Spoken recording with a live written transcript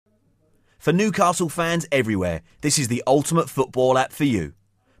For Newcastle fans everywhere, this is the ultimate football app for you.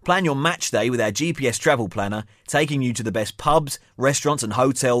 Plan your match day with our GPS travel planner, taking you to the best pubs, restaurants and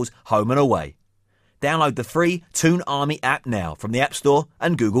hotels, home and away. Download the free Toon Army app now from the App Store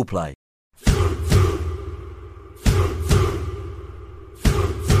and Google Play.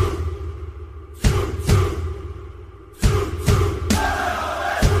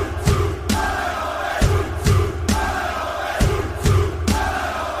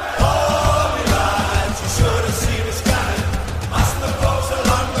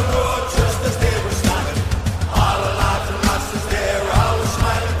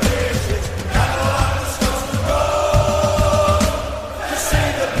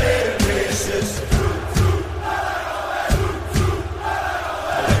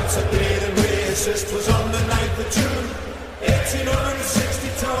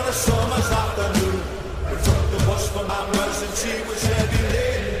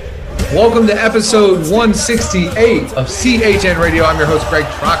 Welcome to episode 168 of CHN Radio. I'm your host, Greg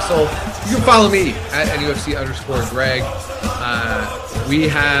Troxel. You can follow me at NUFC_Greg. We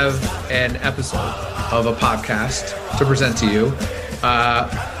have an episode of a podcast to present to you.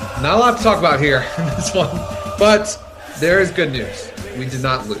 Not a lot to talk about here in this one, but there is good news. We did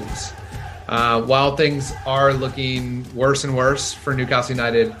not lose. While things are looking worse and worse for Newcastle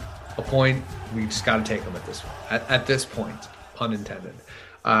United, a point, we just got to take them at this point, pun intended.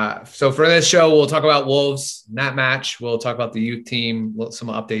 So for this show, we'll talk about Wolves, that match. We'll talk about the youth team, some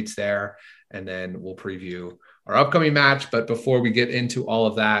updates there, and then we'll preview our upcoming match. But before we get into all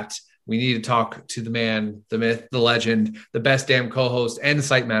of that, we need to talk to the man, the myth, the legend, the best damn co-host and the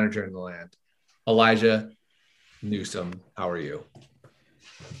site manager in the land, Elijah Newsom. How are you?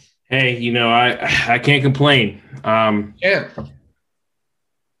 Hey, I can't complain. Yeah.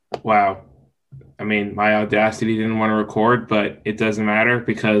 Wow. I mean, my Audacity didn't want to record, but it doesn't matter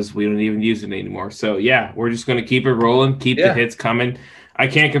because we don't even use it anymore. So, yeah, we're just going to keep it rolling, keep the hits coming. I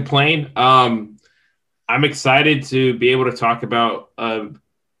can't complain. I'm excited to be able to talk about,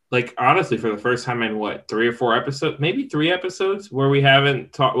 honestly, for the first time in, 3 or 4 episodes, maybe 3 episodes where we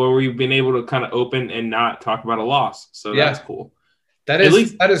haven't talked, where we've been able to kind of open and not talk about a loss. So, that's cool. That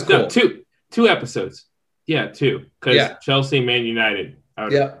is cool. No, two episodes. Yeah, 2. Because Chelsea, Man United.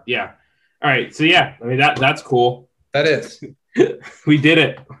 Yeah. All right, so that's cool. That is. We did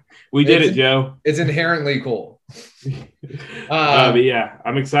it. We did it, Joe. It's inherently cool. But yeah,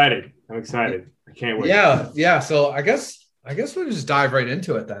 I'm excited. I can't wait. Yeah. So I guess we'll just dive right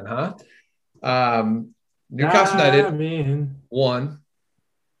into it then, huh? Newcastle United won.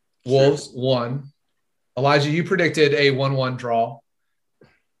 Wolves won. Elijah, you predicted a 1-1 draw.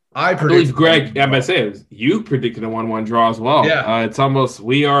 I believe Greg, I'm going to say it, you predicted a 1-1 draw as well. Yeah. It's almost,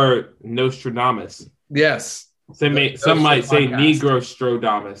 we are Nostradamus. Yes. Some might say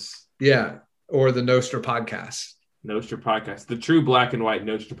Negrostrodamus. Yeah. Or the Nostra podcast. Nostra podcast. The true black and white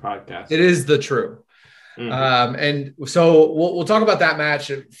Nostra podcast. It is the true. Mm-hmm. And so we'll talk about that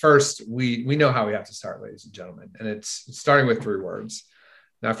match. First, we know how we have to start, ladies and gentlemen. And it's starting with 3 words.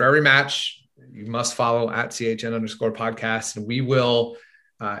 Now, for every match, you must follow at CHN_podcast. And we will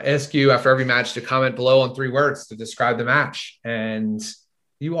ask you after every match to comment below on 3 words to describe the match. And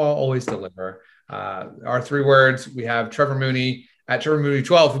you all always deliver. Our 3 words, we have Trevor Mooney at Trevor Mooney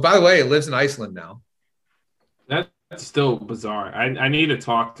 12, who, by the way, lives in Iceland now. That's still bizarre. I need to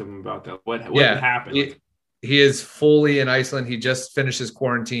talk to him about that. What happened? He is fully in Iceland. He just finished his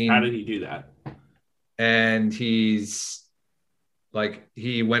quarantine. How did he do that? And he's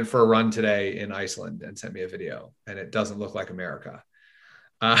he went for a run today in Iceland and sent me a video, and it doesn't look like America.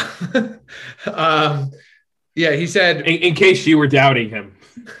 He said, in case you were doubting him,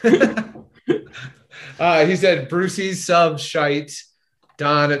 he said Brucey's sub shite.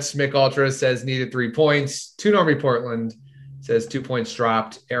 Don at Smick Ultra says needed 3 points. Toon Army Portland says 2 points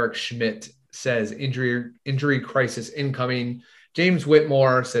dropped. Eric Schmidt says injury crisis incoming. James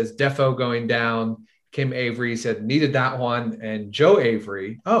Whitmore says defo going down. Kim Avery said needed that one. And Joe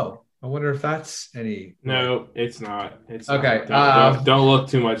Avery, I wonder if that's any. No, it's not. It's okay. Don't look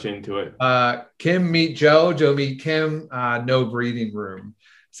too much into it. Kim meet Joe. Joe meet Kim. No breathing room,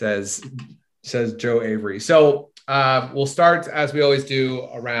 says Joe Avery. So we'll start as we always do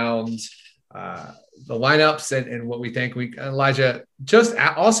around the lineups and what we think. Elijah,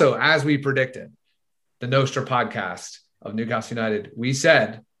 also as we predicted, the Nostra podcast of Newcastle United, we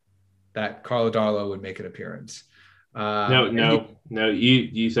said that Carlo Darlow would make an appearance. No,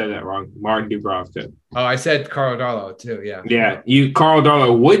 you said that wrong. Martin Dubravka. Oh, I said Carlo Darlow too. Yeah. Yeah. Carlo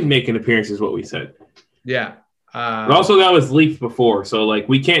Darlow would make an appearance, is what we said. Yeah. But also, that was leaked before, so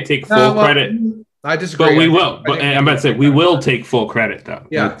we can't take full credit. I disagree. But we will. But I'm about to say we will take full credit, though.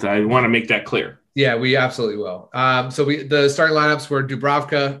 Yeah, I want to make that clear. Yeah, we absolutely will. So the starting lineups were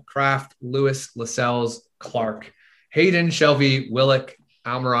Dubravka, Kraft, Lewis, Lascelles, Clark, Hayden, Shelby, Willock,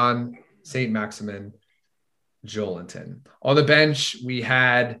 Almiron, St. Maximin, Joelinton. On the bench, we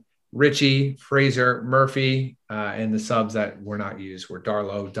had Richie, Fraser, Murphy, and the subs that were not used were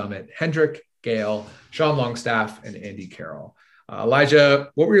Darlow, Dummett, Hendrick, Gale, Sean Longstaff, and Andy Carroll. Elijah,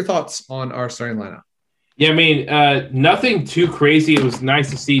 what were your thoughts on our starting lineup? Yeah, I mean, nothing too crazy. It was nice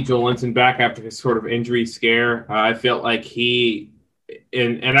to see Joelinton back after his sort of injury scare. I felt like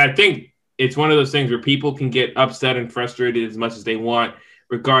and I think it's one of those things where people can get upset and frustrated as much as they want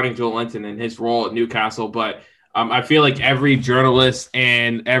regarding Joelinton and his role at Newcastle. But I feel like every journalist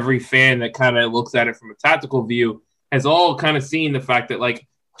and every fan that kind of looks at it from a tactical view has all kind of seen the fact that, like,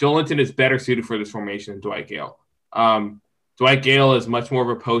 Joelinton is better suited for this formation than Dwight Gale. Dwight Gale is much more of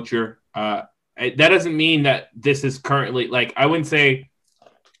a poacher. That doesn't mean that this is currently, like, I would say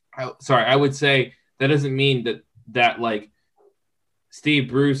that doesn't mean that like Steve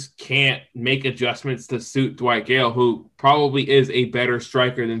Bruce can't make adjustments to suit Dwight Gale, who probably is a better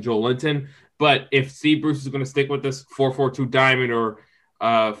striker than Joelinton. But if Steve Bruce is going to stick with this 4-4-2 diamond or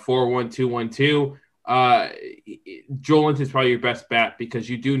 4-1-2-1-2, Joelinton is probably your best bet, because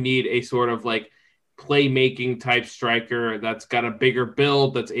you do need a sort of like playmaking type striker that's got a bigger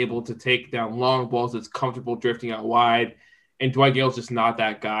build, that's able to take down long balls, that's comfortable drifting out wide. And Dwight Gale's just not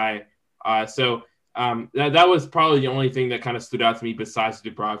that guy. So that was probably the only thing that kind of stood out to me besides the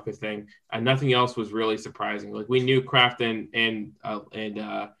Dubravka thing. And nothing else was really surprising. Like, we knew Kraft and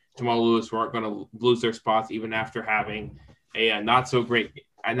Jamal Lewis weren't going to lose their spots even after having a not so great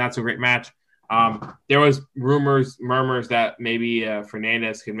match. There was murmurs that maybe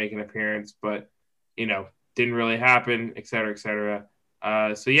Fernandez could make an appearance, but didn't really happen, et cetera, et cetera.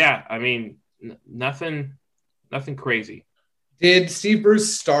 So yeah, I mean, nothing crazy. Did Steve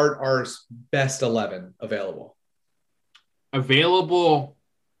Bruce start our best 11 available? Available,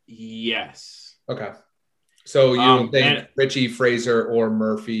 yes. Okay. So you think Richie, Fraser, or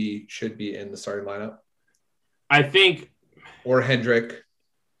Murphy should be in the starting lineup? I think. Or Hendrick,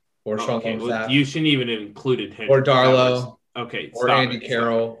 or Sean Longstaff. Well, you shouldn't even have included Hendrick. Or Darlow. Okay. Or Andy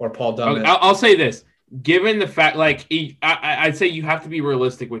Carroll, or Paul Dummett. Okay, I'll say this. Given the fact, like, I'd say you have to be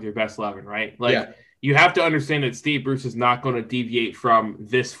realistic with your best 11, right? Like, yeah. You have to understand that Steve Bruce is not going to deviate from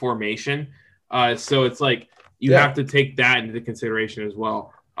this formation. So it's like you have to take that into consideration as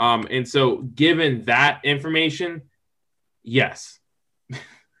well. And so given that information, yes.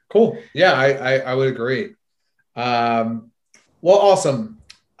 Cool. Yeah, I would agree. Well, awesome.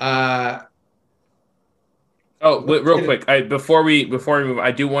 Real quick, before we move,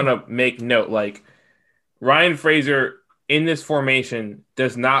 I do want to make note, like, Ryan Fraser in this formation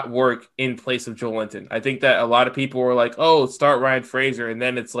does not work in place of Joelinton. I think that a lot of people were like, oh, start Ryan Fraser. And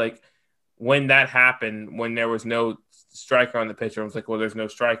then it's like, when that happened, when there was no striker on the pitch, I was like, well, there's no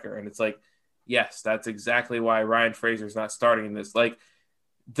striker. And it's like, yes, that's exactly why Ryan Fraser is not starting in this. Like,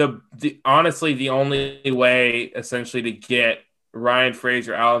 honestly, the only way essentially to get Ryan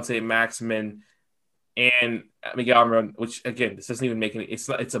Fraser, Alan St. Maximin, and Miguel Almiron, which again, this doesn't even make it's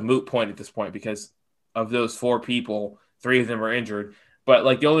a moot point at this point, because of those four people, 3 of them are injured. But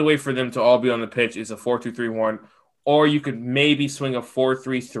like, the only way for them to all be on the pitch is a 4-2-3-1, or you could maybe swing a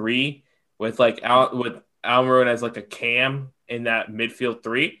 4-3-3 with like with Almiron as like a cam in that midfield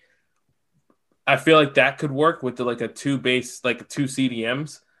 3. I feel like that could work with like a 2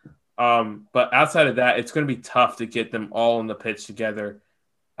 CDMs. But outside of that, it's going to be tough to get them all on the pitch together,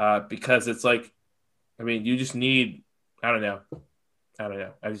 because it's like, I mean, you just need, I don't know.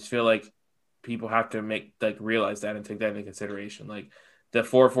 I just feel like people have to realize that and take that into consideration. Like, the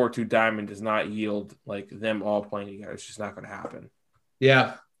 4-4-2 diamond does not yield like them all playing together. It's just not going to happen.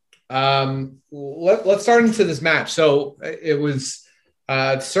 Yeah. Let's start into this match. So it was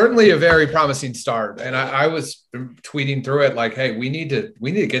certainly a very promising start, and I was tweeting through it like, hey, we need to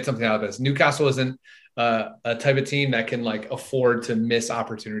get something out of this. Newcastle isn't a type of team that can like afford to miss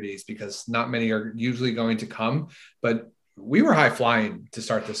opportunities, because not many are usually going to come. But we were high flying to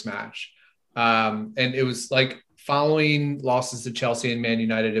start this match, and it was like, following losses to Chelsea and Man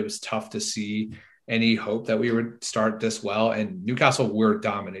United, it was tough to see any hope that we would start this well. And Newcastle were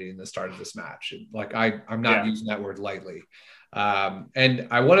dominating the start of this match. Like, I'm not using that word lightly. And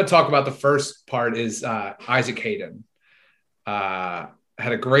I want to talk about the first part is Isaac Hayden had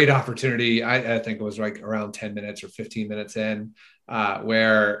a great opportunity. I think it was like around 10 minutes or 15 minutes in,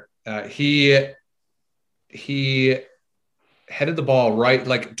 where he headed the ball right,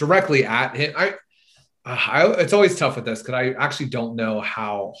 like directly at him. It's always tough with this, because I actually don't know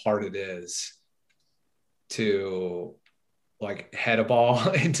how hard it is to like head a ball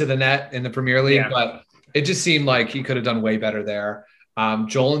into the net in the Premier League, but it just seemed like he could have done way better there.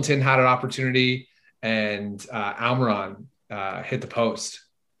 Joelinton had an opportunity, and Almiron hit the post,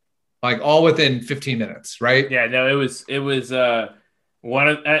 like all within 15 minutes, right? Yeah, no, it was one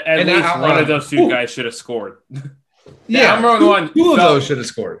of at least Almiron, one of those two guys should have scored. Almiron two of those should have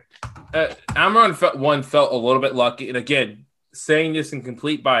scored. Almiron felt a little bit lucky, and again, saying this in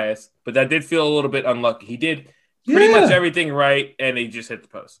complete bias, but that did feel a little bit unlucky. He did pretty much everything right, and he just hit the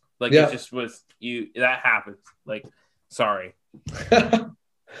post. Like it just was that happens. Like, sorry. So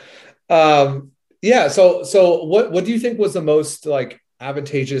what do you think was the most like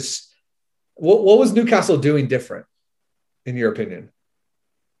advantageous? What was Newcastle doing different, in your opinion?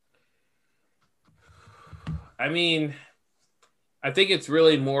 I mean, I think it's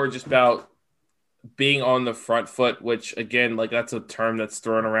really more just about being on the front foot, which again, like that's a term that's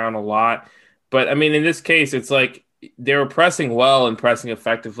thrown around a lot. But I mean, in this case, it's like they were pressing well and pressing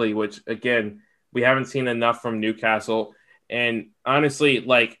effectively, which again, we haven't seen enough from Newcastle. And honestly,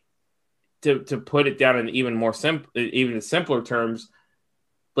 like to put it down in even simpler terms,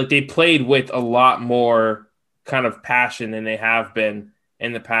 like they played with a lot more kind of passion than they have been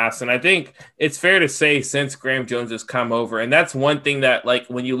in the past. And I think it's fair to say since Graham Jones has come over, and that's one thing that like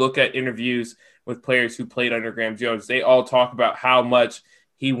when you look at interviews with players who played under Graham Jones, they all talk about how much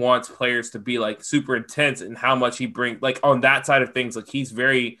he wants players to be like super intense and how much he brings like on that side of things. Like he's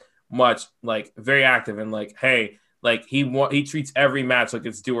very much like very active and like, hey, like he treats every match like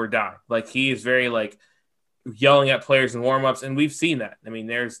it's do or die. Like he is very like yelling at players in warmups, and we've seen that. I mean,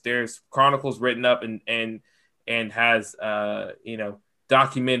 there's chronicles written up and has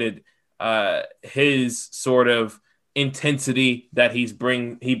documented his sort of intensity that he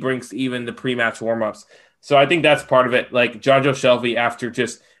brings to even the pre-match warmups. So I think that's part of it. Like Jonjo Shelvey, after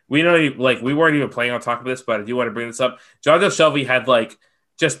just we weren't even planning on talking about this, but I do want to bring this up. Jonjo Shelvey had like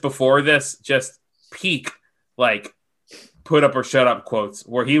just before this just peak like put up or shut up quotes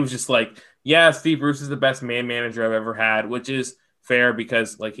where he was just like, yeah, Steve Bruce is the best man manager I've ever had, which is fair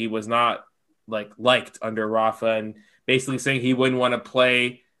because like he was not like liked under Rafa, and basically saying he wouldn't want to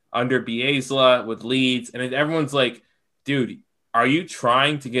play under Bielsa with Leeds. And everyone's like, dude, are you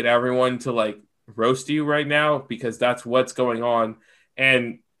trying to get everyone to like roast you right now? Because that's what's going on.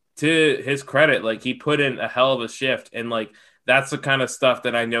 And to his credit, like he put in a hell of a shift. And like, that's the kind of stuff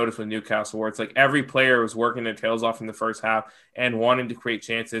that I noticed with Newcastle, where it's like every player was working their tails off in the first half and wanting to create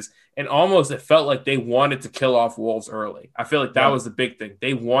chances. And almost it felt like they wanted to kill off Wolves early. I feel like that was the big thing.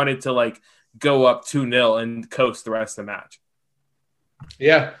 They wanted to like go up 2-0 and coast the rest of the match.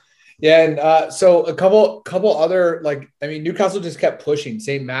 Yeah. And so a couple other, like, I mean, Newcastle just kept pushing.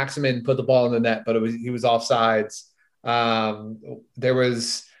 St. Maximin put the ball in the net, but he was offsides. There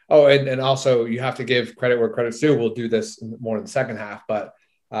was, and also you have to give credit where credit's due. We'll do this more in the second half, but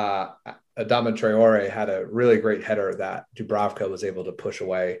Adama Traore had a really great header that Dubravka was able to push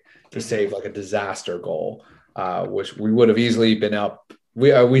away to save like a disaster goal, which we would have easily been up.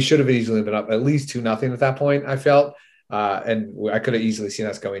 We should have easily been up at least 2-0 at that point, I felt. And I could have easily seen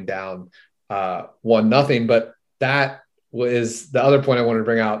us going down 1-0. But that was the other point I wanted to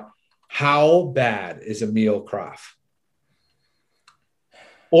bring out. How bad is Emil Krafth?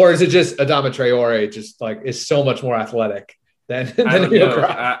 Or is it just Adama Traore just like is so much more athletic than Emil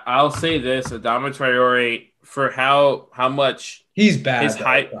Krafth? I'll say this. Adama Traore, for how much he's bad. His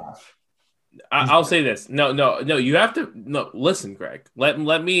height. I'll say this. No. You have to listen, Greg. Let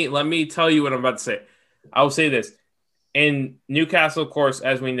me tell you what I'm about to say. I'll say this. In Newcastle, of course,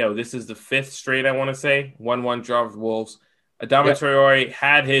 as we know, this is the 5th straight, I want to say, 1-1 draw with Wolves. Adama Traore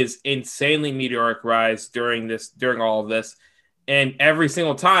had his insanely meteoric rise during all of this. And every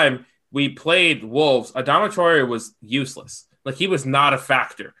single time we played Wolves, Adama Traore was useless. Like, he was not a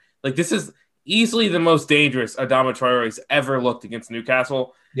factor. Like, this is easily the most dangerous Adama Traore's ever looked against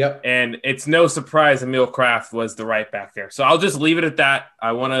Newcastle. Yep. And it's no surprise Emil Krafth was the right back there. So I'll just leave it at that.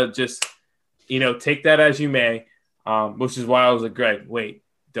 I want to just, take that as you may. Which is why I was like, Greg, wait,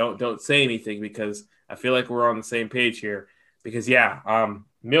 don't say anything because I feel like we're on the same page here. Because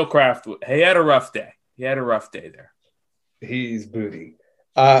Emil Krafth, he had a rough day. He had a rough day there. He's booty.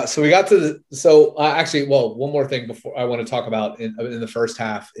 So we got to one more thing before I want to talk about in the first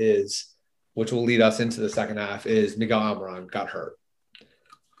half is, which will lead us into the second half, is Miguel Almiron got hurt.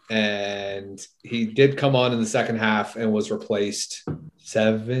 And he did come on in the second half and was replaced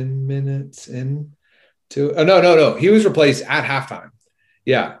 7 minutes in. No. He was replaced at halftime.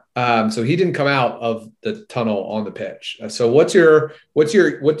 Yeah. So he didn't come out of the tunnel on the pitch. So what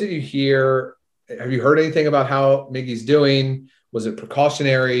did you hear? Have you heard anything about how Miggy's doing? Was it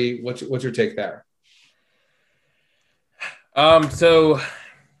precautionary? What's your take there? So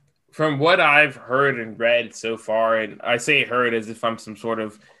from what I've heard and read so far, and I say heard as if I'm some sort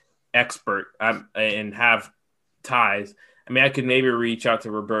of expert and have ties. I mean, I could maybe reach out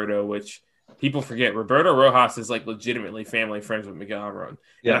to Roberto, which people forget. Roberto Rojas is like legitimately family friends with Miguel Almiron.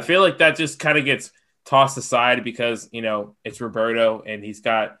 Yeah. And I feel like that just kind of gets tossed aside because, it's Roberto and he's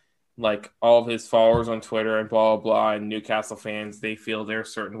got like all of his followers on Twitter and blah, blah, blah. And Newcastle fans, they feel there are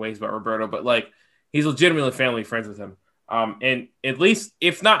certain ways about Roberto, but like he's legitimately family friends with him. And at least,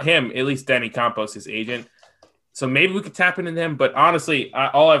 if not him, at least Danny Campos, his agent. So maybe we could tap into them. But honestly,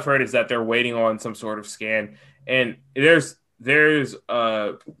 all I've heard is that they're waiting on some sort of scan. And there's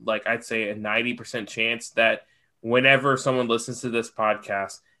like I'd say a 90% chance that whenever someone listens to this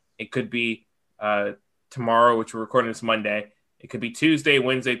podcast, it could be tomorrow, which we're recording this Monday. It could be Tuesday,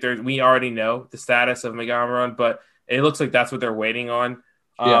 Wednesday, Thursday. We already know the status of Miguel Almiron, but it looks like that's what they're waiting on.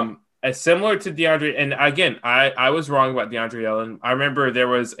 As similar to DeAndre, and again, I was wrong about DeAndre Yedlin. I remember there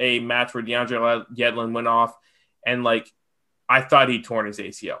was a match where DeAndre Yedlin went off, and like I thought he torn his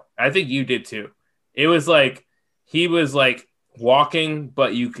ACL. I think you did too. It was like he was like walking,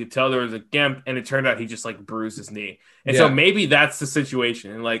 but you could tell there was a gimp, and it turned out he just like bruised his knee. And so maybe that's the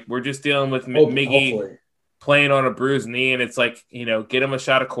situation. And like we're just dealing with Miggy playing on a bruised knee, and it's like get him a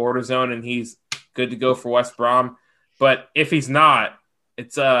shot of cortisone, and he's good to go for West Brom. But if he's not,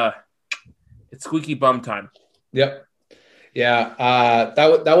 it's squeaky bum time. Yep. Yeah.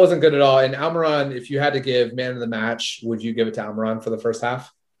 That wasn't good at all. And Almiron, if you had to give man of the match, would you give it to Almiron for the first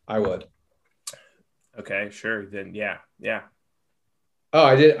half? I would. Okay, sure. Then yeah. Oh,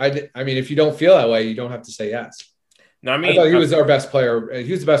 I did. I mean, if you don't feel that way, you don't have to say yes. No, I mean, I thought he was our best player.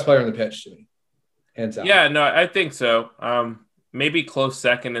 He was the best player on the pitch to me. Hands down. Yeah, no, I think so. Maybe close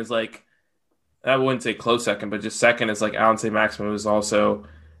second is like, I wouldn't say close second, but just second is like Allan Saint-Maximin was also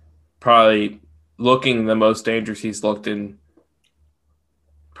probably looking the most dangerous he's looked in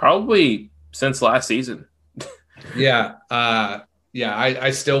probably since last season. Yeah.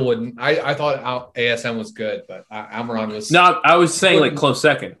 I still wouldn't. I thought ASM was good, but Almiron was. No, I was saying like close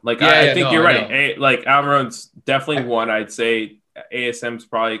second. Like I think you're right. Like Almiron's definitely one. I'd say ASM's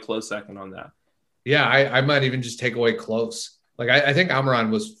probably close second on that. Yeah, I might even just take away close. Like I think Almiron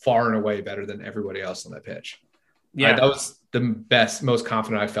was far and away better than everybody else on that pitch. Yeah, that was the best, most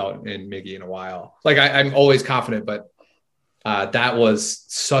confident I felt in Miggy in a while. Like I'm always confident, but that was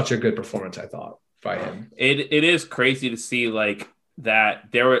such a good performance, I thought, by him. It is crazy to see like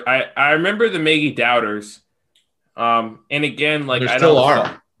that. There were I remember the Miggy doubters, and again, like there still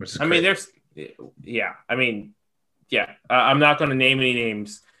are. I mean, I'm not going to name any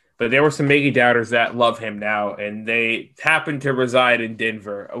names. But there were some Miggy doubters that love him now, and they happen to reside in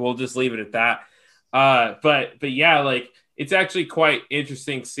Denver. We'll just leave it at that. But yeah, like it's actually quite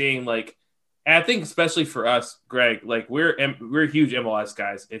interesting seeing like, and I think especially for us, Greg, like we're huge MLS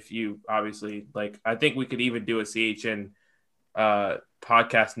guys. If you obviously like, I think we could even do a CHN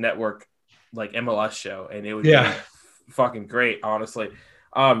podcast network like MLS show, and it would be fucking great, honestly.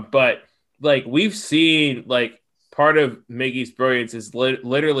 But like we've seen like. Part of Miggy's brilliance is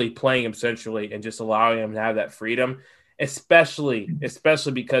literally playing him centrally and just allowing him to have that freedom, especially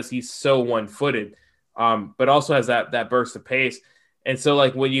because he's so one-footed, but also has that burst of pace. And so,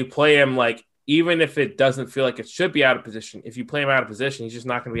 like, when you play him, like, even if it doesn't feel like it should be out of position, if you play him out of position, he's just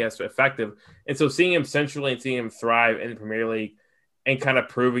not going to be as effective. And so seeing him centrally and seeing him thrive in the Premier League and kind of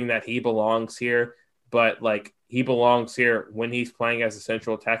proving that he belongs here, but, like, he belongs here when he's playing as a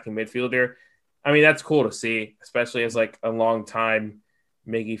central attacking midfielder, I mean, that's cool to see, especially as like a long time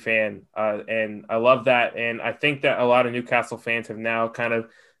Miggy fan. And I love that. And I think that a lot of Newcastle fans have now kind of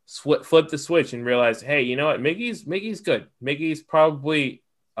flipped the switch and realized, hey, you know what? Miggy's good. Miggy's probably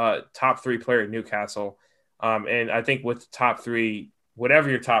top three player at Newcastle. And I think with the top three, whatever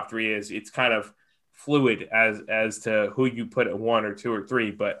your top three is, it's kind of fluid as to who you put at 1 or 2 or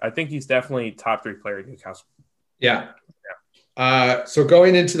 3. But I think he's definitely top 3 player at Newcastle. Yeah. So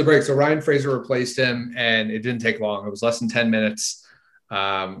going into the break, so Ryan Fraser replaced him, and it didn't take long. It was less than 10 minutes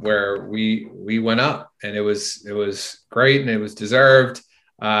where we went up, and it was great, and it was deserved.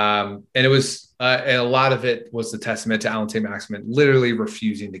 And it was and a lot of it was the testament to Allan Saint-Maximin literally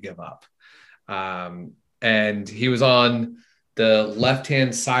refusing to give up. And he was on the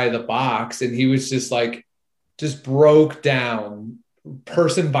left-hand side of the box, and he was just broke down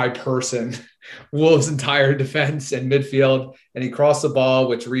person by person Wolves' entire defense and midfield, and he crossed the ball,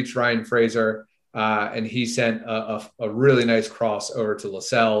 which reached Ryan Fraser, and he sent a really nice cross over to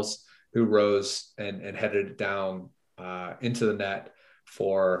Lascelles, who rose and headed it down into the net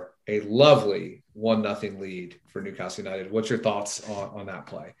for a lovely 1-0 lead for Newcastle United. What's your thoughts on that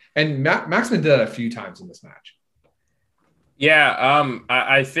play? And Maximin did that a few times in this match. Yeah,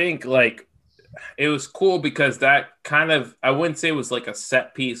 I think like it was cool because that kind of, I wouldn't say it was like a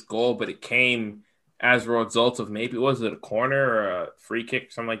set piece goal, but it came as a result of, maybe was it a corner or a free kick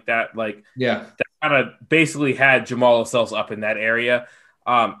or something like that. Like Yeah. that kind of basically had Jamal Lascelles up in that area.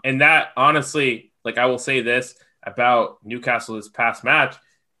 And that honestly, like I will say this about Newcastle this past match,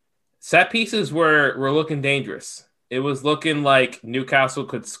 set pieces were looking dangerous. It was looking like Newcastle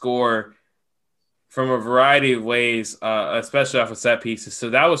could score from a variety of ways, especially off of set pieces. So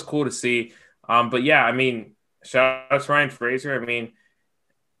that was cool to see. But yeah, I mean, shout out to Ryan Fraser. I mean,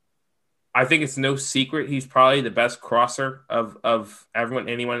 I think it's no secret he's probably the best crosser of anyone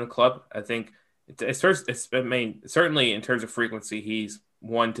in the club. I think I mean, certainly in terms of frequency, he's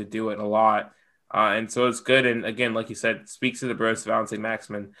one to do it a lot. And so it's good. And again, like you said, speaks to the Bruce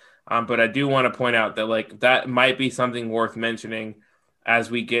Valentine-Maximin. But I do want to point out that like that might be something worth mentioning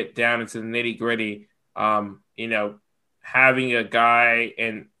as we get down into the nitty gritty. You know, having a guy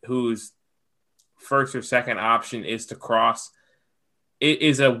and whose first or second option is to cross, it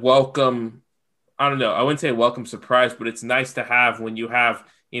is a welcome. I don't know. I wouldn't say a welcome surprise, but it's nice to have when you have,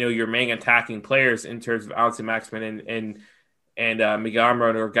 you know, your main attacking players in terms of Alexi Maximin and Miguel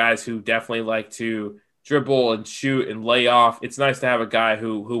Almiron, are guys who definitely like to dribble and shoot and lay off. It's nice to have a guy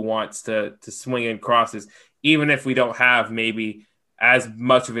who wants to swing in crosses, even if we don't have maybe as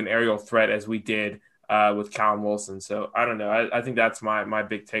much of an aerial threat as we did with Callum Wilson. So I don't know. I think that's my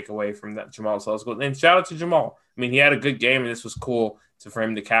big takeaway from that Jamal Lascelles goal. And shout out to Jamal. I mean, he had a good game, and this was cool for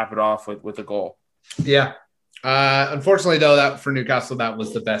him to cap it off with a goal. Yeah. Unfortunately, though, that for Newcastle, that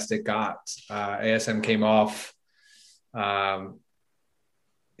was the best it got. ASM came off. Who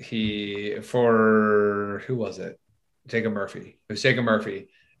was it? Jacob Murphy. It was Jacob Murphy.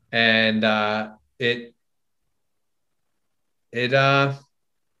 And it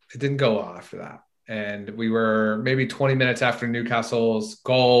didn't go well after that. And we were maybe 20 minutes after Newcastle's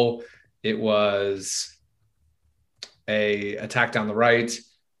goal. It was a attack down the right,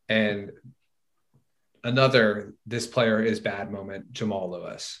 and another "this player is bad" moment, Jamal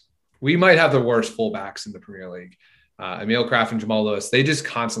Lewis. We might have the worst fullbacks in the Premier League. Emil Kraft and Jamal Lewis, they just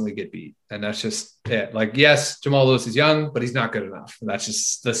constantly get beat. And that's just it. Like, yes, Jamal Lewis is young, but he's not good enough. That's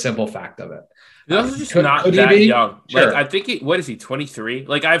just the simple fact of it. He's just not that young. Sure. Like, I think what is he, 23?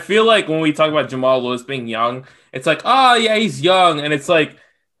 Like, I feel like when we talk about Jamal Lewis being young, it's like, oh, yeah, he's young. And it's like,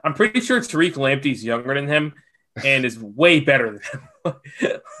 I'm pretty sure Tariq Lamptey's younger than him and is way better than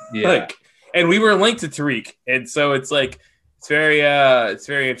him. Yeah. Like, and we were linked to Tariq. And so it's like, it's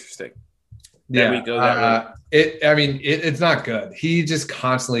very interesting. Yeah. We go that way. It's not good. He just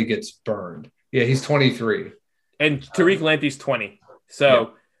constantly gets burned. Yeah, he's 23. And Tariq Lamptey's 20.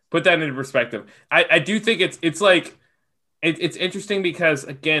 So put that into perspective. I do think it's like it's interesting because,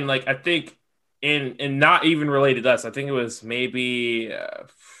 again, like I think in not even related to us, I think it was maybe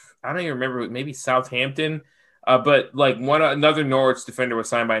I don't even remember, maybe Southampton, but like another Norwich defender was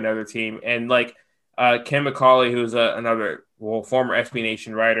signed by another team, and like Kim McCauley, who's another former SB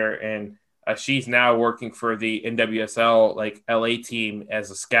Nation writer, and she's now working for the NWSL like LA team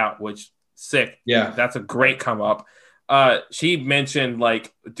as a scout, which sick. Yeah, that's a great come up. She mentioned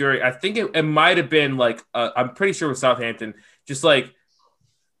like during, I think it might have been like I'm pretty sure it was Southampton, just like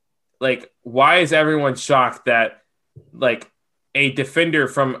why is everyone shocked that like a defender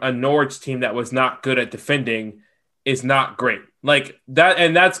from a Norwich team that was not good at defending is not great, like that.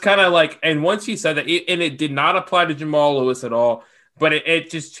 And that's kind of like, and once she said that, and it did not apply to Jamal Lewis at all, but it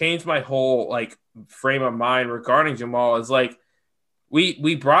just changed my whole like frame of mind regarding Jamal. Is like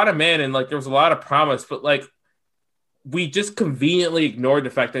we brought him in and like there was a lot of promise, but like we just conveniently ignored the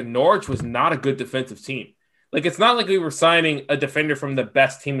fact that Norwich was not a good defensive team. Like, it's not like we were signing a defender from the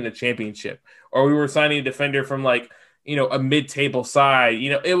best team in the championship, or we were signing a defender from like, you know, a mid-table side.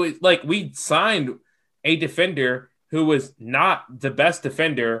 You know, it was like we signed a defender who was not the best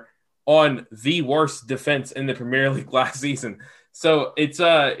defender on the worst defense in the Premier League last season. So it's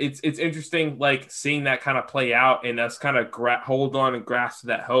interesting, like seeing that kind of play out and us kind of hold on and grasp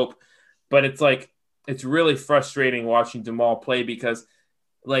that hope. But it's like, it's really frustrating watching Jamal play because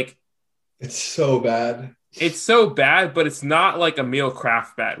like it's so bad. It's so bad, but it's not like Emil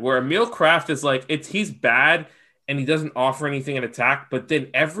Kraft bad, where Emil Kraft is like, he's bad and he doesn't offer anything in attack, but then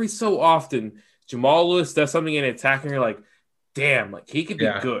every so often Jamal Lewis does something in attack and you're like, damn, like he could be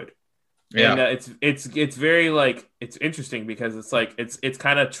good. Yeah. And it's very like, it's interesting because it's like, it's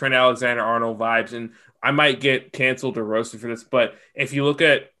kind of Trent Alexander-Arnold vibes, and I might get canceled or roasted for this, but if you look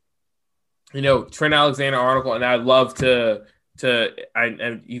at, you know, Trent Alexander-Arnold, and I'd love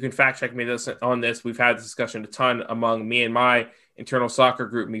and you can fact check me on this. We've had this discussion a ton among me and my internal soccer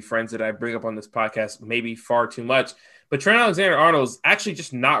group, me friends that I bring up on this podcast, maybe far too much. But Trent Alexander-Arnold is actually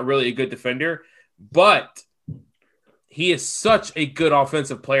just not really a good defender, but he is such a good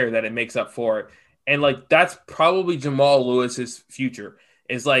offensive player that it makes up for it. And like that's probably Jamal Lewis's future.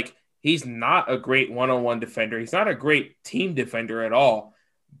 Is like he's not a great one-on-one defender. He's not a great team defender at all.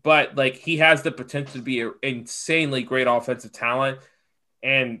 But like he has the potential to be an insanely great offensive talent.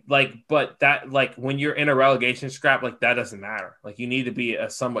 And like, but that like when you're in a relegation scrap, like that doesn't matter. Like you need to be a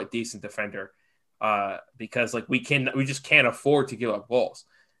somewhat decent defender because like we just can't afford to give up goals.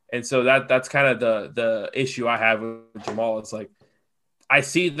 And so that's kind of the issue I have with Jamal. It's like I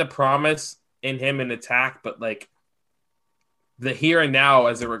see the promise in him in attack, but like the here and now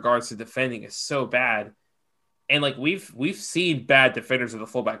as it regards to defending is so bad. And like we've seen bad defenders of the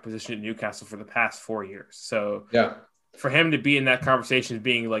fullback position in Newcastle for the past 4 years. So yeah. For him to be in that conversation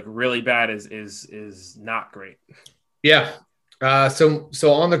being like really bad is not great. Yeah. So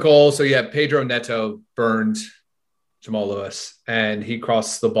on the goal, so yeah, Pedro Neto burned Jamal Lewis and he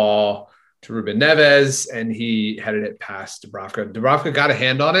crossed the ball to Ruben Neves and he headed it past Dubravka. Dubravka got a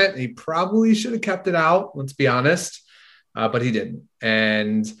hand on it. He probably should have kept it out, let's be honest, but he didn't.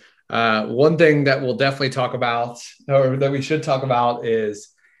 And one thing that we'll definitely talk about, or that we should talk about, is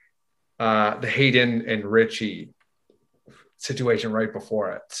the Hayden and Richie situation right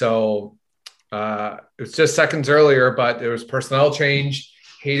before it. So it was just seconds earlier, but there was personnel change.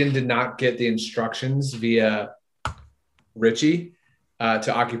 Hayden did not get the instructions via Richie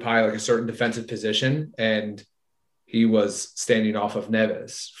to occupy like a certain defensive position, and he was standing off of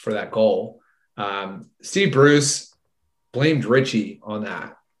Neves for that goal. Steve Bruce blamed Richie on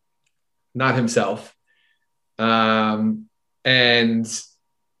that, not himself. And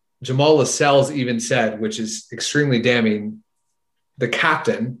Jamal Lascelles even said, which is extremely damning, the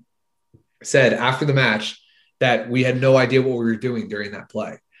captain said after the match that we had no idea what we were doing during that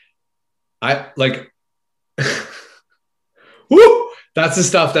play. Woo! That's the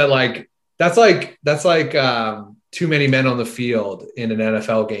stuff that that's like too many men on the field in an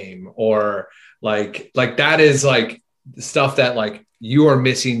NFL game, or like that is like stuff that like you are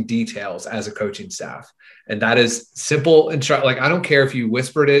missing details as a coaching staff. And that is simple and like, I don't care if you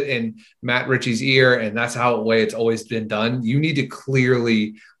whispered it in Matt Ritchie's ear and that's how the way it's always been done. You need to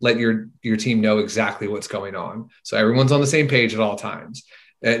clearly let your team know exactly what's going on, so everyone's on the same page at all times.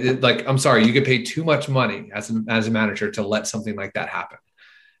 Like, I'm sorry, you get paid too much money as a manager to let something like that happen.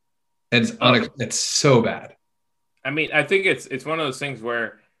 And it's so bad. I mean, I think it's one of those things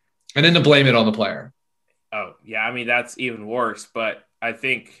where, and then to blame it on the player. Oh yeah, I mean that's even worse. But I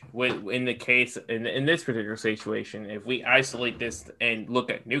think in the case in this particular situation, if we isolate this and look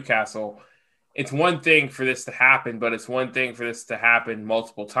at Newcastle, it's one thing for this to happen, but it's one thing for this to happen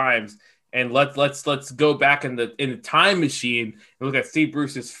multiple times. And let's go back in the time machine and look at Steve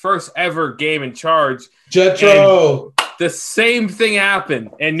Bruce's first ever game in charge. Jetro. The same thing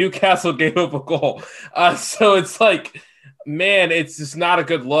happened, and Newcastle gave up a goal. So it's like, man, it's just not a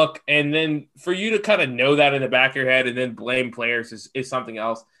good look. And then for you to kind of know that in the back of your head and then blame players is something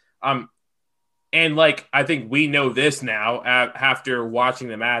else. And like, I think we know this now after watching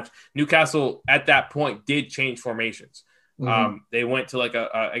the match. Newcastle at that point did change formations. Mm-hmm. They went to like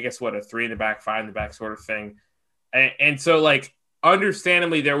I guess a 3 in the back, 5 in the back sort of thing. And so like,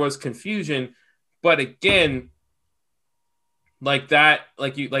 understandably there was confusion, but again, like that,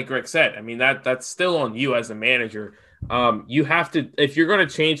 like Greg said, I mean, that's still on you as a manager. You have to, if you're going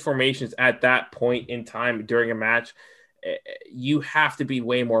to change formations at that point in time during a match, you have to be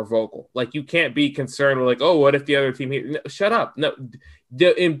way more vocal. Like, you can't be concerned with like, oh, what if the other team here? No, shut up. No,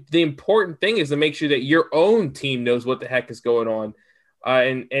 the important thing is to make sure that your own team knows what the heck is going on.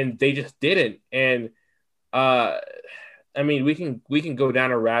 And they just didn't. And I mean, we can go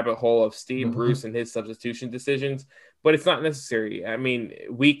down a rabbit hole of Steve mm-hmm. Bruce and his substitution decisions, but it's not necessary. I mean,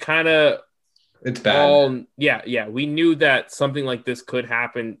 we kind of, it's bad. We knew that something like this could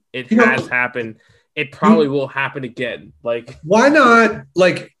happen. It has happened. It probably will happen again. Like, why not?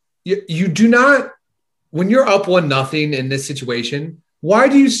 Like, you do not, when you're up 1-0 in this situation, why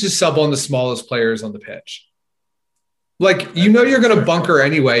do you just sub on the smallest players on the pitch? Like, you know, you're going to bunker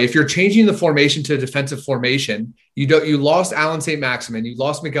anyway. If you're changing the formation to a defensive formation, you lost Alan St. Maximin, you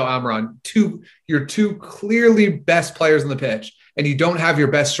lost Miguel Almiron, your two clearly best players on the pitch, and you don't have your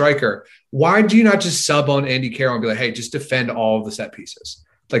best striker. Why do you not just sub on Andy Carroll and be like, hey, just defend all of the set pieces?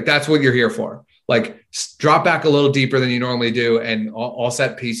 Like, that's what you're here for. Like, drop back a little deeper than you normally do, and all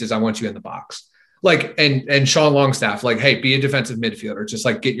set pieces, I want you in the box. Like, and Sean Longstaff, like, hey, be a defensive midfielder. Just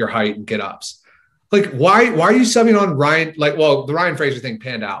like get your height and get ups. Like, why are you subbing on Ryan? Like, well, the Ryan Fraser thing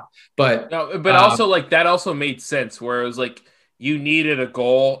panned out, but also like that also made sense where it was like you needed a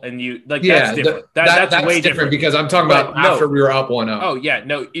goal and you like that's different. That's way different because I'm talking about after we were up 1-0. Oh yeah,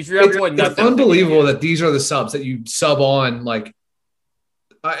 no, if you're up 1-0, it's unbelievable that these are the subs that you sub on. Like,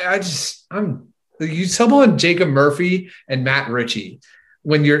 you sub on Jacob Murphy and Matt Ritchie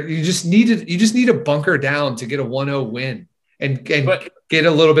when you just need to bunker down to get a 1-0 win and get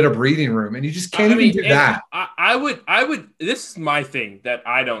a little bit of breathing room, and you just can't even do that. I would. This is my thing that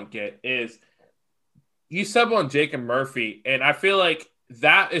I don't get is. You sub on Jacob Murphy, and I feel like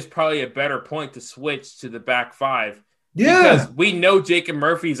that is probably a better point to switch to the back five. Yeah. Because we know Jacob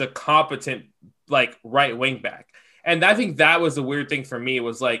Murphy is a competent, like, right wing back. And I think that was the weird thing for me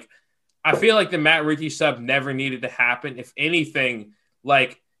was, like, I feel like the Matt Ritchie sub never needed to happen. If anything,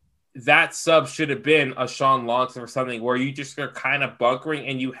 like, that sub should have been a Sean Longson or something where you just are kind of bunkering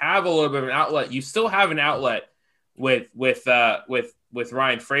and you have a little bit of an outlet. You still have an outlet with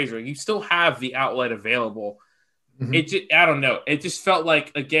Ryan Fraser. You still have the outlet available. Mm-hmm. I don't know. It just felt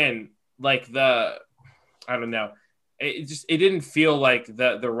like, again, like I don't know. It didn't feel like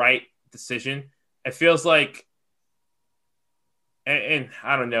the right decision. It feels like, and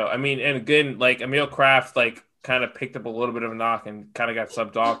I don't know. I mean, and again, like Emil Kraft, like kind of picked up a little bit of a knock and kind of got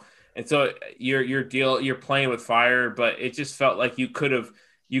subbed off. And so you're playing with fire, but it just felt like you could have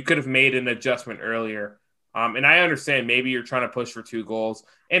made an adjustment earlier. And I understand maybe you're trying to push for 2 goals.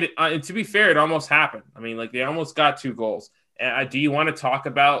 And to be fair, it almost happened. I mean, like they almost got 2 goals. Do you want to talk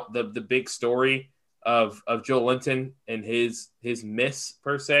about the big story of Joe Linton and his miss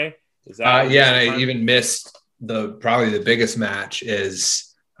per se? Is that and I even missed probably the biggest match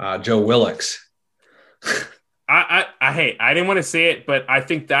is Joe Willix. I didn't want to say it, but I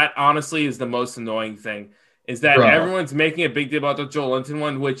think that honestly is the most annoying thing is that everyone's making a big deal about the Joe Linton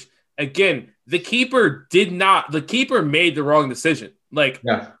one, which again, the keeper made the wrong decision. Like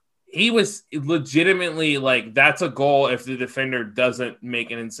he was legitimately like, that's a goal if the defender doesn't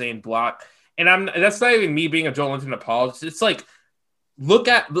make an insane block. And that's not even me being a Joe Linton apologist. It's like, look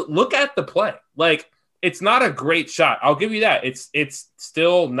at the play. Like, it's not a great shot. I'll give you that. It's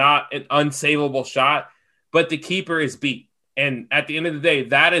still not an unsavable shot, but the keeper is beat. And at the end of the day,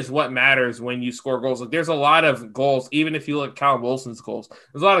 that is what matters when you score goals. Like, there's a lot of goals, even if you look at Callum Wilson's goals,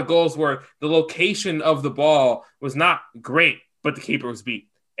 there's a lot of goals where the location of the ball was not great, but the keeper was beat,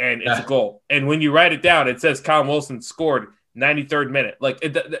 and it's a goal. And when you write it down, it says Callum Wilson scored 93rd minute. Like,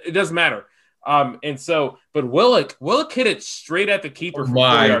 it doesn't matter. And so, but Willock hit it straight at the keeper.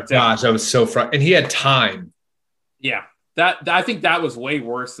 My gosh, that was so frustrating. And he had time. Yeah, I think that was way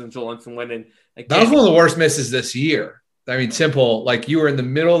worse than Joel Linton winning. That was one of the worst misses this year. I mean, simple. Like you were in the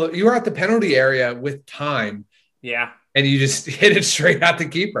middle. You were at the penalty area with time. Yeah, and you just hit it straight at the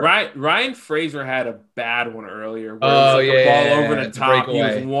keeper. Right. Ryan Fraser had a bad one earlier. Where the ball over the top. He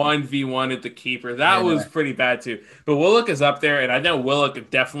was 1v1 at the keeper. That was pretty bad too. But Willock is up there, and I know Willock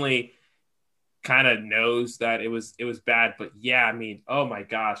definitely kind of knows that it was bad. But yeah, I mean, oh my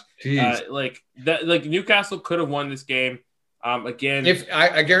gosh, like Newcastle could have won this game. Again, if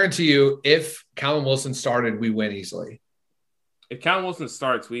I guarantee you, if Callum Wilson started, we win easily. If Callum Wilson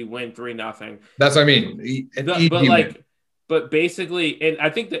starts, we win 3-0. That's what I mean. But basically, and I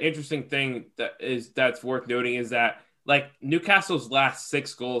think the interesting thing that's worth noting is that like Newcastle's last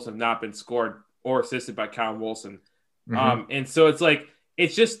 6 goals have not been scored or assisted by Callum Wilson. Mm-hmm. And so it's like,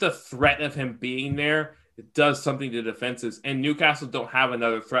 it's just the threat of him being there. It does something to defenses, and Newcastle don't have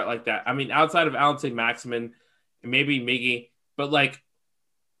another threat like that. I mean, outside of Alan Saint-Maximin and maybe Miggy, but like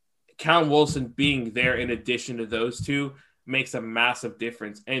Callum Wilson being there in addition to those two makes a massive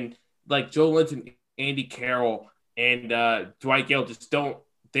difference. And like Joe Linton, Andy Carroll, and Dwight Gale just don't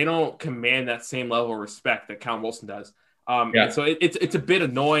command that same level of respect that Callum Wilson does. And so it's a bit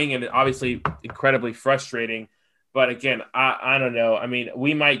annoying and obviously incredibly frustrating. But again, I don't know. I mean,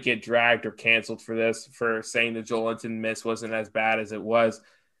 we might get dragged or canceled for this, for saying the Joe Linton miss wasn't as bad as it was,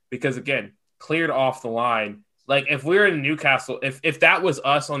 because again, cleared off the line. Like if we were in Newcastle, if that was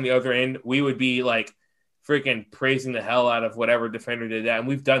us on the other end, we would be like freaking praising the hell out of whatever defender did that. And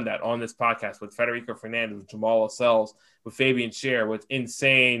we've done that on this podcast with Federico Fernandez, with Jamal Lascelles, with Fabian Scher, with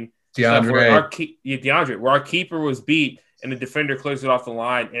insane DeAndre, where our keeper was beat and the defender clears it off the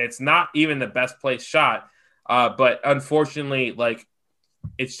line. And it's not even the best placed shot. But unfortunately, like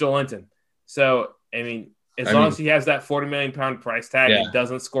it's Joe Linton. So, I mean, as long as he has that £40 million price tag and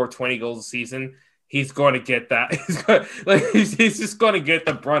doesn't score 20 goals a season, he's going to get that. He's just going to get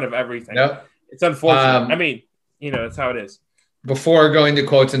the brunt of everything. Yep. It's unfortunate. I mean, that's how it is. Before going to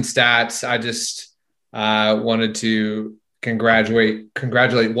quotes and stats, I just wanted to congratulate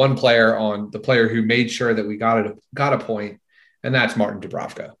one player on the player who made sure that we got a point, and that's Martin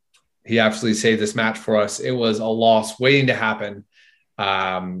Dubravka. He absolutely saved this match for us. It was a loss waiting to happen.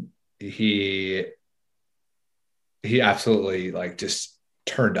 He absolutely just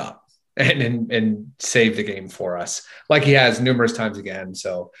turned up and saved the game for us, like he has numerous times again.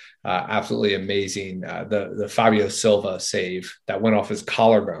 So absolutely amazing. The Fabio Silva save that went off his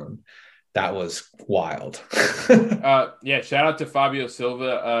collarbone, that was wild. Yeah, shout out to Fabio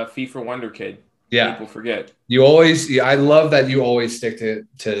Silva, FIFA Wonder Kid. Yeah, people forget. I love that you always stick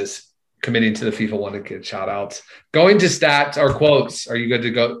to committing to the FIFA Wonder Kid shout outs. Going to stats or quotes, are you good to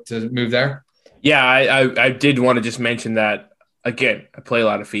go to move there? Yeah, I did want to just mention that again. I play a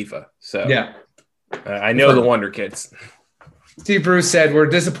lot of FIFA, so yeah, I know the Wonder Kids. Steve Bruce said, we're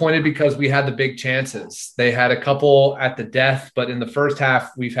disappointed because we had the big chances. They had a couple at the death, but in the first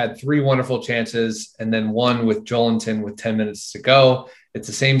half, we've had 3 wonderful chances and then one with Joelinton with 10 minutes to go. It's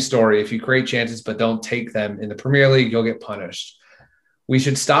the same story. If you create chances but don't take them in the Premier League, you'll get punished. We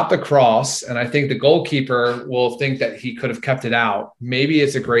should stop the cross, and I think the goalkeeper will think that he could have kept it out. Maybe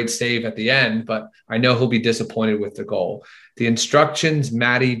it's a great save at the end, but I know he'll be disappointed with the goal. The instructions,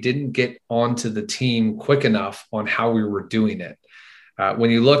 Matty didn't get onto the team quick enough on how we were doing it.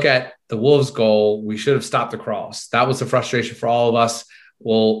 When you look at the Wolves goal, we should have stopped the cross. That was the frustration for all of us.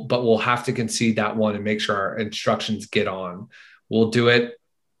 But we'll have to concede that one and make sure our instructions get on. We'll do it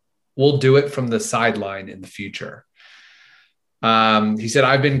from the sideline in the future. He said,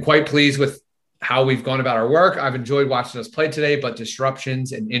 I've been quite pleased with how we've gone about our work. I've enjoyed watching us play today, but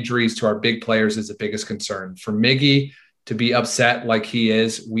disruptions and injuries to our big players is the biggest concern. For Miggy to be upset like he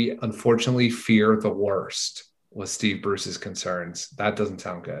is, we unfortunately fear the worst, was Steve Bruce's concerns. That doesn't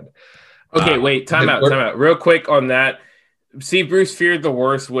sound good. Okay, wait, time out. Real quick on that. Steve Bruce feared the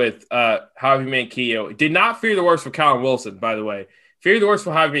worst with Javi Manquillo. Did not fear the worst for Callum Wilson, by the way. Feared the worst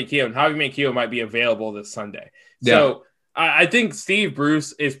for Javi Manquillo, and Javi Manquillo might be available this Sunday. Yeah. So I think Steve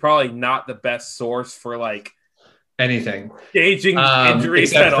Bruce is probably not the best source for anything gauging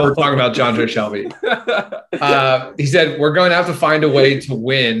injuries except at for all. Talking about John Shelby. He said we're going to have to find a way to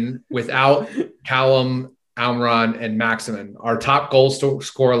win without Callum, Almiron, and Maximin. Our top goal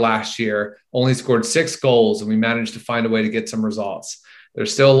scorer last year only scored 6 goals, and we managed to find a way to get some results.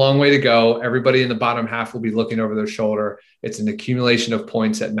 There's still a long way to go. Everybody in the bottom half will be looking over their shoulder. It's an accumulation of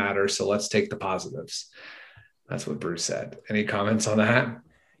points that matters. So let's take the positives. That's what Bruce said. Any comments on that?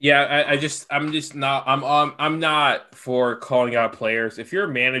 Yeah, I'm not for calling out players. If you're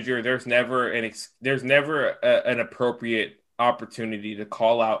a manager, there's never an appropriate opportunity to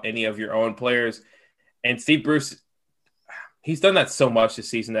call out any of your own players. And Steve Bruce, he's done that so much this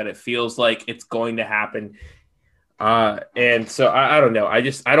season that it feels like it's going to happen. And so I don't know. I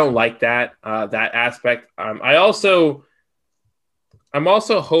don't like that aspect. I'm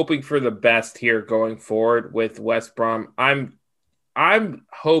also hoping for the best here going forward with West Brom. I'm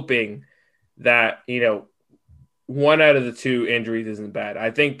hoping that, one out of the 2 injuries isn't bad.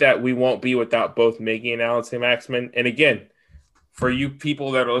 I think that we won't be without both Miggy and Allan Saint-Maximin. And again, for you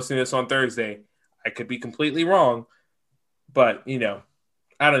people that are listening to this on Thursday, I could be completely wrong, but I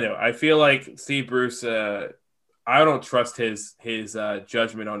don't know. I feel like Steve Bruce, I don't trust his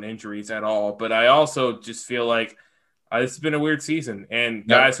judgment on injuries at all, but I also just feel like this has been a weird season, and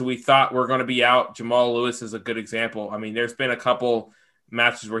guys who we thought were going to be out, Jamal Lewis is a good example. I mean, there's been a couple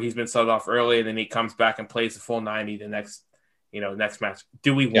matches where he's been subbed off early, and then he comes back and plays the full 90 the next match.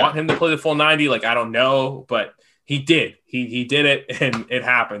 Do we want him to play the full 90? I don't know, but he did. He did it, and it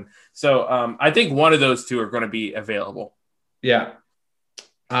happened. So I think one of those 2 are going to be available. Yeah.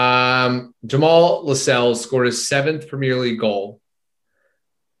 Jamal Lascelles scored his 7th Premier League goal.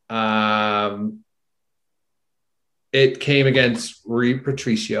 It came against Rui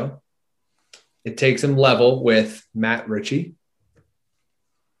Patricio. It takes him level with Matt Ritchie,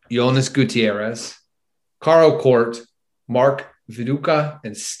 Jonas Gutierrez, Carl Court, Mark Viduka,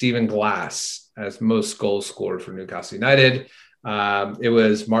 and Stephen Glass as most goals scored for Newcastle United. It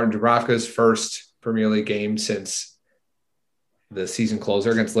was Martin Dubravka's first Premier League game since the season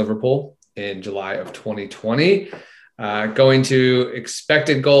closer against Liverpool in July of 2020. Going to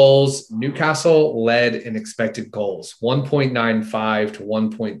expected goals, Newcastle led in expected goals, 1.95 to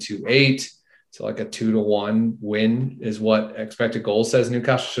 1.28. So a 2-1 win is what expected goals says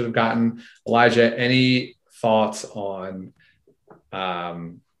Newcastle should have gotten. Elijah, any thoughts on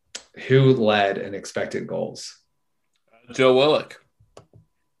who led in expected goals? Joe Willock.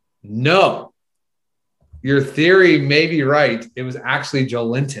 No. Your theory may be right. It was actually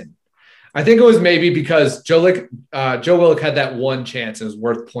Joelinton. I think it was maybe because Joe Willock had that one chance. It was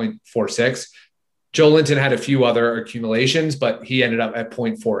worth 0.46. Joelinton had a few other accumulations, but he ended up at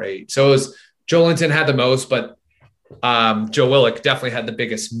 0.48. So it was Joelinton had the most, but Joe Willock definitely had the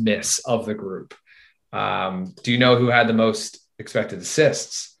biggest miss of the group. Do you know who had the most expected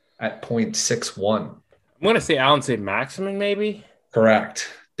assists at 0.61? I'm going to say Allan Saint-Maximin, maybe. Correct.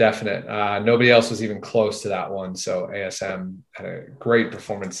 Definite. Nobody else was even close to that one. So ASM had a great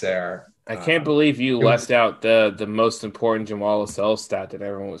performance there. I can't believe you left out the most important Jamal Lascelles stat that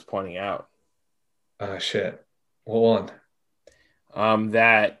everyone was pointing out. Shit. What one?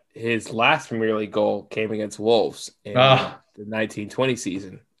 That his last Premier League goal came against Wolves in the 1920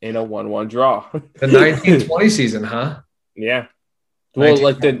 season in a 1-1 draw. The 1920 season, huh? Yeah. Well,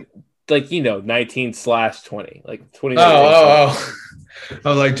 19/20, like 20. Oh. I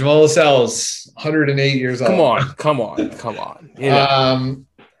was like, Jamal Lascelles, 108 years old. Come on.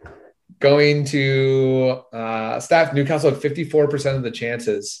 Going to stats, Newcastle had 54% of the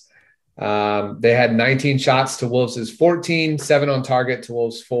chances. They had 19 shots to Wolves' 14, 7 on target to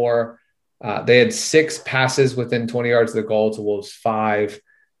Wolves' 4. They had 6 passes within 20 yards of the goal to Wolves' 5.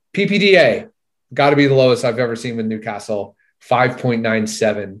 PPDA, got to be the lowest I've ever seen with Newcastle,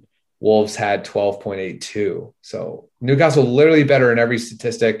 5.97. Wolves had 12.82. So Newcastle literally better in every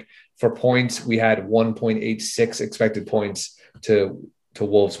statistic. For points, we had 1.86 expected points to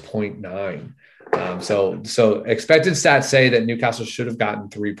Wolves 0.9. So expected stats say that Newcastle should have gotten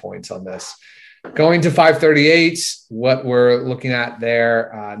 3 points on this. Going to 538, what we're looking at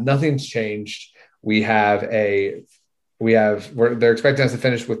there, nothing's changed. They're expecting us to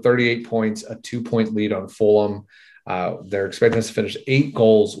finish with 38 points, a 2-point lead on Fulham. They're expecting us to finish 8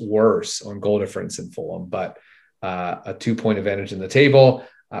 goals worse on goal difference than Fulham, but a 2-point advantage in the table.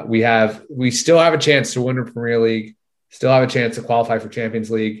 We still have a chance to win the Premier League, still have a chance to qualify for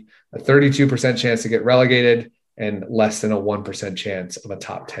Champions League, a 32% chance to get relegated, and less than a 1% chance of a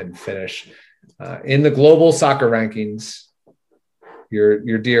top 10 finish. In the global soccer rankings,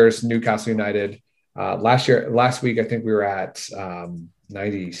 your dearest Newcastle United, last week, I think we were at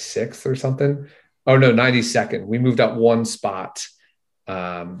 96th or something. Oh no, 92nd. We moved up 1 spot.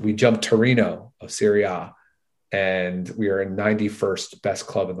 We jumped Torino of Serie A, and we are in 91st best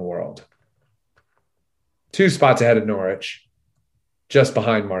club in the world. 2 spots ahead of Norwich, just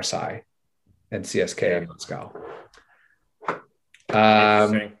behind Marseille and CSK and Moscow.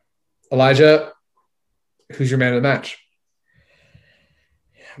 Elijah, who's your man of the match?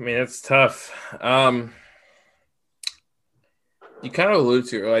 I mean, it's tough. You kind of alluded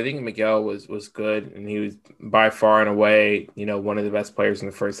to it. I think Miguel was good, and he was by far and away, one of the best players in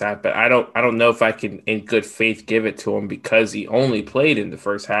the first half. But I don't know if I can, in good faith, give it to him because he only played in the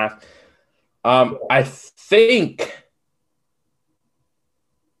first half. I think,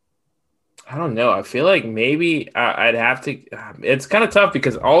 I don't know. I feel like maybe I'd have to. It's kind of tough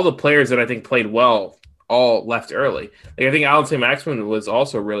because all the players that I think played well all left early. Like I think Allan Saint-Maximin was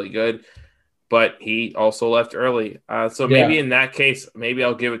also really good, but he also left early. So maybe in that case, maybe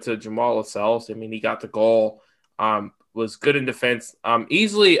I'll give it to Jamal Lascelles. I mean, he got the goal, was good in defense.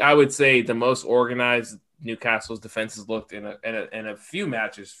 Easily, I would say the most organized Newcastle's defenses looked in a few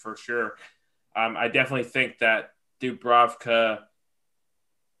matches for sure. I definitely think that Dubravka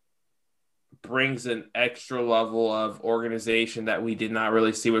brings an extra level of organization that we did not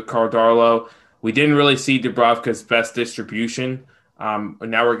really see with Karl Darlow. We didn't really see Dubravka's best distribution.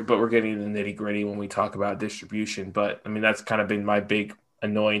 We're getting the nitty gritty when we talk about distribution. But I mean, that's kind of been my big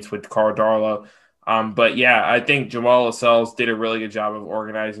annoyance with Karl Darlow. But yeah, I think Jamal Lascelles did a really good job of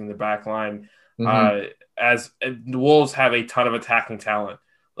organizing the back line. As the Wolves have a ton of attacking talent,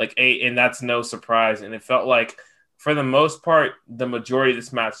 and that's no surprise. And it felt like, for the most part, the majority of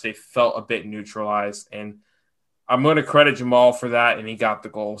this match, they felt a bit neutralized. And I'm going to credit Jamal for that, and he got the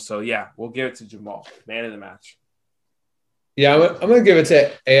goal. So yeah, we'll give it to Jamal, man of the match. Yeah, I'm going to give it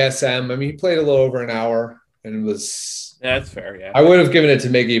to ASM. I mean, he played a little over an hour, and it was. Yeah, that's fair. Yeah, I would have given it to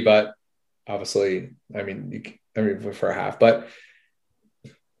Miggy, but obviously, I mean, for a half. But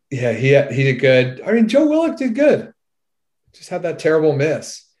yeah, he did good. I mean, Joe Willock did good. Just had that terrible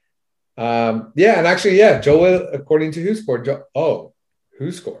miss. And actually, Joe Willock, according to Who Scored.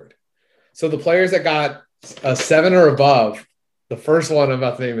 Who Scored? So the players that got a 7 or above, the first one I'm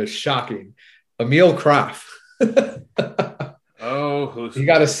about to name is shocking. Emil Krafth. He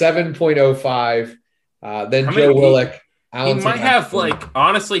got a 7.05. Then Joe Willock. He might have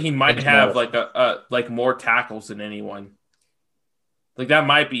he might have a more tackles than anyone. Like that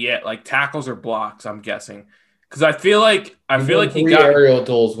might be it. Like tackles or blocks, I'm guessing. Because I feel like he got aerial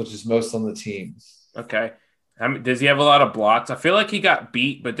duels, which is most on the team. Okay. Does he have a lot of blocks? I feel like he got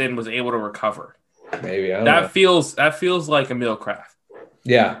beat, but then was able to recover. Maybe. I don't know. That feels like Emil Krafth.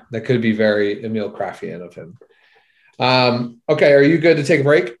 Yeah, that could be very Emil Kraftian of him. Okay, are you good to take a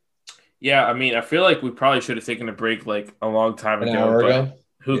break? Yeah, I mean, I feel like we probably should have taken a break like a long time An ago, hour but ago.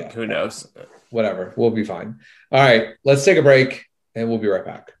 who knows? Whatever. We'll be fine. All right. Let's take a break and we'll be right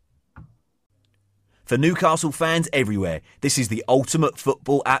back. For Newcastle fans everywhere, this is the ultimate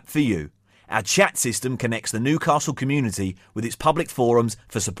football app for you. Our chat system connects the Newcastle community with its public forums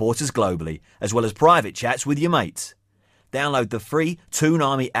for supporters globally, as well as private chats with your mates. Download the free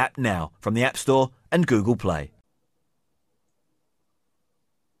Toonami app now from the App Store and Google Play.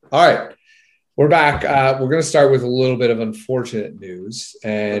 All right. We're back. We're going to start with a little bit of unfortunate news,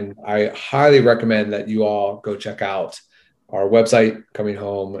 and I highly recommend that you all go check out our website, Coming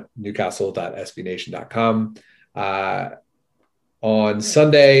Home, newcastle.sbnation.com. On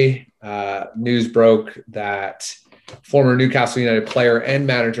Sunday, news broke that former Newcastle United player and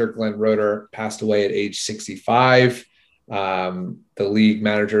manager Glenn Roeder passed away at age 65. The League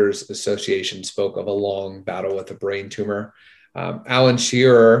Managers Association spoke of a long battle with a brain tumor. Alan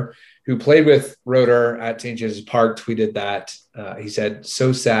Shearer, who played with Roeder at St. James's Park, tweeted that he said,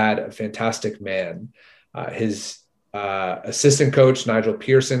 "So sad, a fantastic man." His assistant coach, Nigel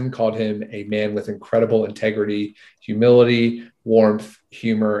Pearson, called him a man with incredible integrity, humility, warmth,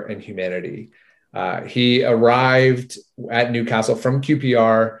 humor, and humanity. He arrived at Newcastle from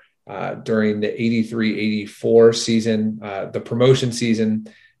QPR during the 83-84 season, the promotion season,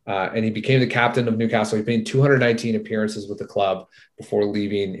 and he became the captain of Newcastle. He made 219 appearances with the club before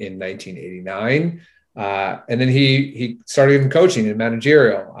leaving in 1989. And then he started in coaching and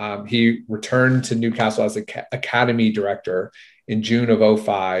managerial. He returned to Newcastle as the academy director in June of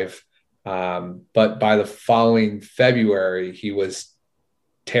 2005. But by the following February, he was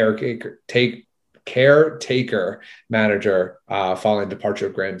caretaker manager following departure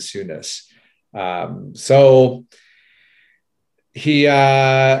of Graham Souness. So he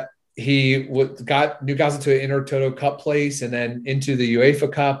got Newcastle to an Intertoto Cup place and then into the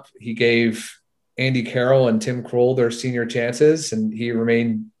UEFA Cup. He gave Andy Carroll and Tim Krul their senior chances, and he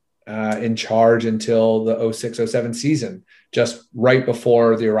remained in charge until the 06-07 season, just right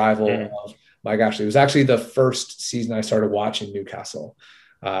before the arrival of Mike Ashley. It was actually the first season I started watching Newcastle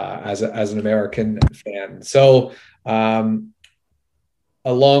as an American fan. So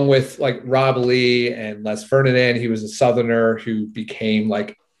along with like Rob Lee and Les Ferdinand, he was a Southerner who became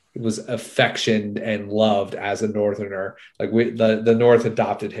was affectioned and loved as a Northerner. The North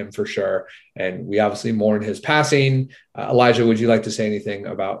adopted him for sure. And we obviously mourn his passing. Elijah, would you like to say anything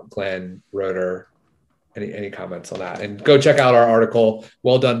about Glenn Roeder? Any comments on that? And go check out our article,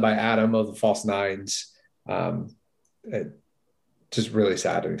 well done by Adam of the False Nines. Just really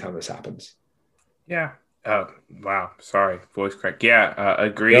sad anytime this happens. Yeah. Oh, wow. Sorry. Voice crack. Yeah.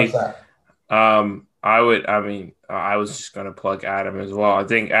 Agreed. I was just going to plug Adam as well. I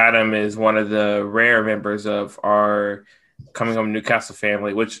think Adam is one of the rare members of our Coming Home Newcastle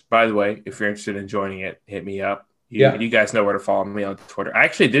family, which, by the way, if you're interested in joining it, hit me up. You guys know where to follow me on Twitter. I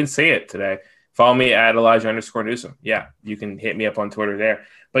actually didn't say it today. Follow me at Elijah_Newsome. Yeah, you can hit me up on Twitter there.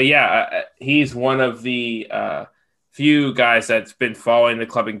 But yeah, he's one of the few guys that's been following the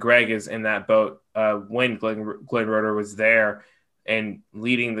club, and Greg is in that boat when Glenn Roeder was there and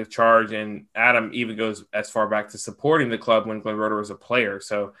leading the charge. And Adam even goes as far back to supporting the club when Glenn Roeder was a player.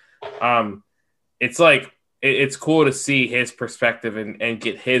 So it's cool to see his perspective and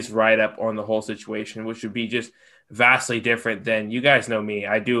get his write-up on the whole situation, which would be just vastly different than, you guys know me.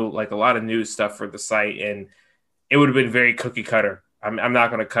 I do like a lot of news stuff for the site, and it would have been very cookie cutter. I'm not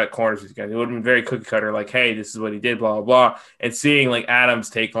going to cut corners with you guys. It would have been very cookie cutter, like, hey, this is what he did, blah, blah, blah. And seeing like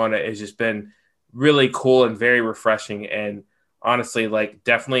Adam's take on it has just been really cool and very refreshing. And honestly, like,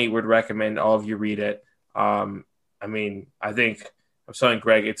 definitely would recommend all of you read it. I think I'm telling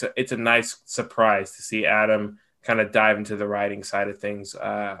Greg, it's a nice surprise to see Adam kind of dive into the writing side of things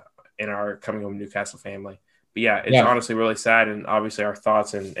in our Coming Home Newcastle family. But yeah, it's honestly really sad, and obviously our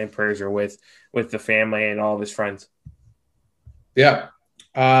thoughts and prayers are with the family and all of his friends. Yeah.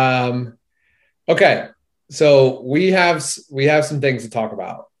 Okay. So we have some things to talk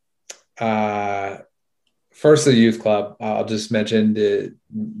about. First, the youth club. I'll just mention the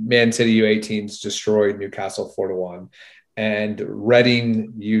Man City U18s destroyed Newcastle 4-1, and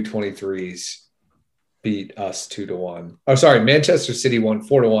Reading U23s beat us 2-1. Oh, sorry, Manchester City won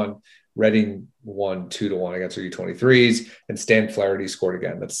 4-1. Reading won 2-1 against our U23s, and Stan Flaherty scored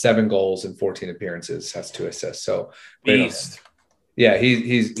again. That's 7 goals in 14 appearances, has 2 assists. So beast. Yeah,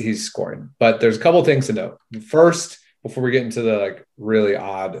 he's scoring. But there's a couple things to note. First, before we get into the really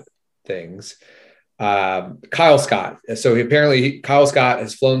odd things, Kyle Scott. So Kyle Scott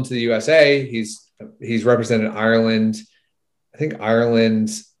has flown to the USA. He's represented Ireland. I think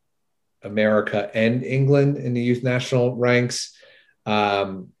Ireland, America, and England in the youth national ranks.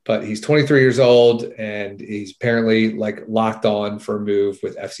 But he's 23 years old, and he's apparently like locked on for a move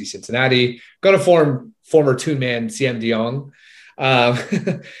with FC Cincinnati. Going to former two-man CM De Jong.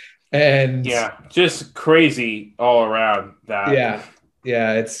 And yeah, just crazy all around that.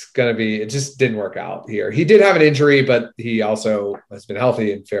 Yeah, it just didn't work out here. He did have an injury, but he also has been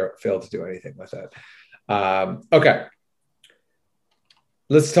healthy and failed to do anything with it. Okay.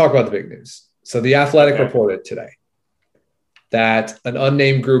 Let's talk about the big news. So The Athletic reported today that an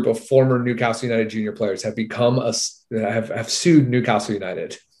unnamed group of former Newcastle United junior players have have sued Newcastle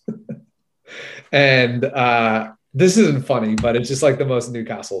United. And this isn't funny, but it's just like the most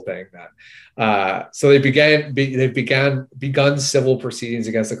Newcastle thing that so they've begun civil proceedings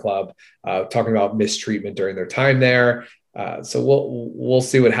against the club, talking about mistreatment during their time there. So we'll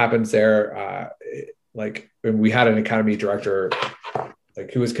see what happens there. Like when we had an academy director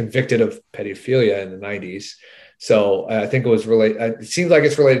who was convicted of pedophilia in the 90s. So I think it was related. It seems like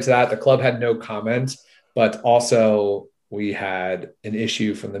it's related to that. The club had no comment, but also we had an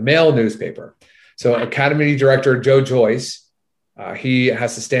issue from the Mail newspaper. So Academy Director Joe Joyce, he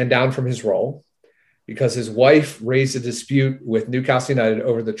has to stand down from his role because his wife raised a dispute with Newcastle United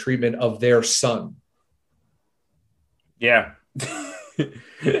over the treatment of their son. Yeah.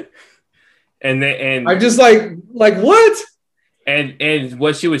 and I'm just like what? And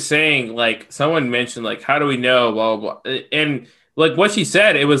what she was saying, like someone mentioned, like, how do we know? Blah, blah, blah. And like what she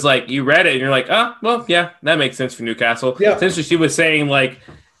said, it was like you read it and you're like, oh, well, yeah, that makes sense for Newcastle. Yeah. Essentially, she was saying like,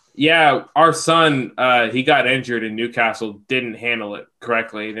 yeah, our son, he got injured and Newcastle didn't handle it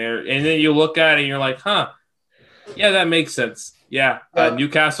correctly. And then you look at it and you're like, huh, yeah, that makes sense. Yeah,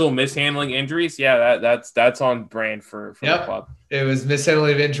 Newcastle mishandling injuries. Yeah, that's on brand for the club. It was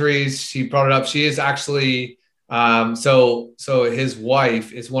mishandling of injuries. She brought it up. She is actually so his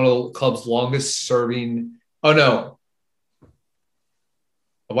wife is one of the club's longest serving. Oh no,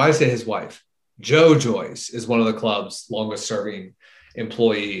 why did I say his wife? Joe Joyce is one of the club's longest serving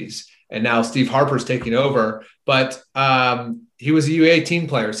employees, and now Steve Harper's taking over. But he was a U18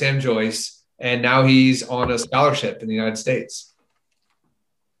 player, Sam Joyce, and now he's on a scholarship in the United States.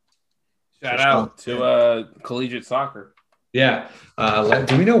 Shout out to collegiate soccer. Yeah.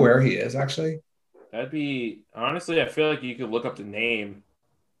 Do we know where he is actually? That'd be honestly, I feel like you could look up the name.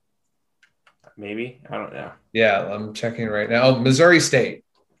 Maybe. I don't know. Yeah, I'm checking right now. Oh, Missouri State.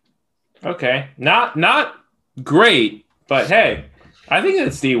 Okay. Not great, but hey, I think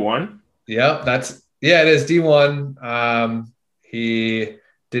it's D1. Yeah, it is D1. He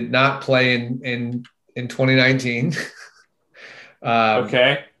did not play in 2019.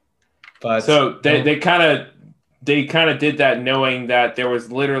 Okay. But so they kind of did that knowing that there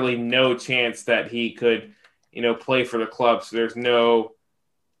was literally no chance that he could, play for the club. So there's no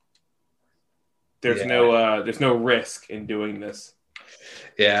risk in doing this.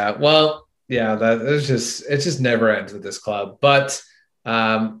 Yeah. Well, yeah, it just never ends with this club. But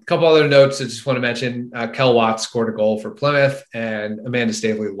a couple other notes I just want to mention. Kel Watts scored a goal for Plymouth, and Amanda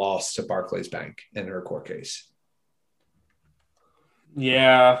Stavely lost to Barclays Bank in her court case.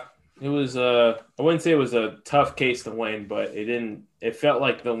 Yeah, it was I wouldn't say it was a tough case to win, but it felt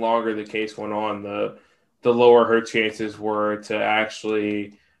like the longer the case went on, the lower her chances were to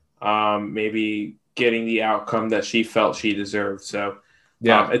actually maybe getting the outcome that she felt she deserved. So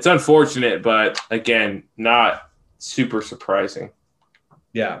yeah, it's unfortunate, but again, not super surprising.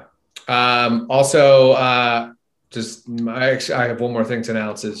 Yeah. Also, I have one more thing to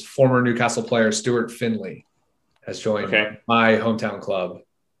announce is former Newcastle player Stuart Finley has joined my hometown club,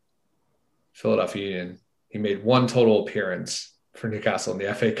 Philadelphia Union. He made one total appearance for Newcastle in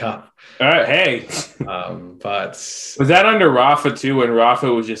the FA Cup. Hey. But was that under Rafa too, when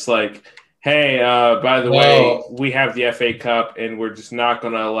Rafa was just like, hey, by the way, we have the FA Cup and we're just not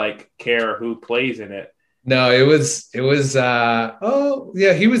going to care who plays in it. No, it was he was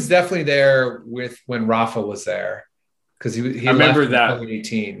definitely there when Rafa was there, because he I remember that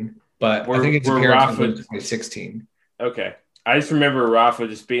 2018, but I think it's appearance in 2016. Okay. I just remember Rafa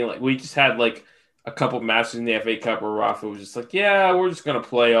just being like, we just had a couple matches in the FA Cup where Rafa was just like, yeah, we're just going to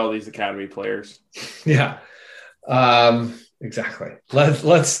play all these academy players. Yeah. Exactly.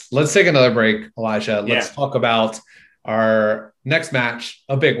 Let's take another break, Elijah. Let's talk about our next match,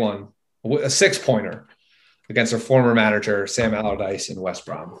 a big one, a 6-pointer against our former manager, Sam Allardyce in West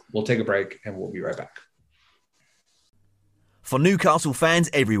Brom. We'll take a break and we'll be right back. For Newcastle fans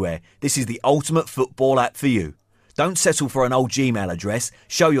everywhere, this is the ultimate football app for you. Don't settle for an old Gmail address.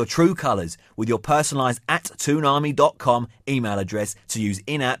 Show your true colours with your personalised @toonarmy.com email address to use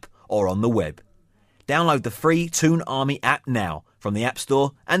in-app or on the web. Download the free Toon Army app now from the App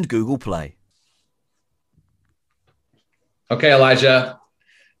Store and Google Play. Okay, Elijah,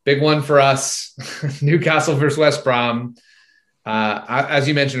 big one for us. Newcastle versus West Brom. As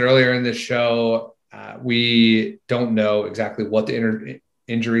you mentioned earlier in this show, we don't know exactly what the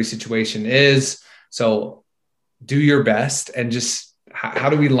injury situation is. So do your best and just how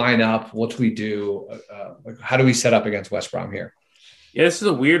do we line up? What do we do? How do we set up against West Brom here? Yeah, this is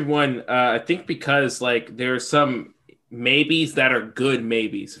a weird one. I think because like there's some maybes that are good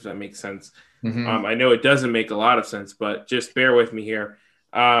maybes, if that makes sense. Mm-hmm. I know it doesn't make a lot of sense, but just bear with me here.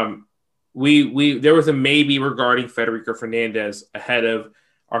 We there was a maybe regarding Federico Fernandez ahead of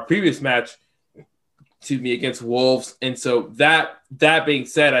our previous match, against Wolves, and so that being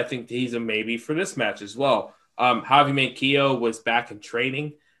said, I think he's a maybe for this match as well. Javi Manquillo was back in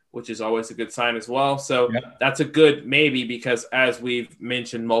training, which is always a good sign as well. So That's a good maybe because, as we've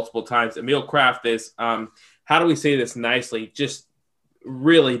mentioned multiple times, Emil Kraft is, how do we say this nicely, just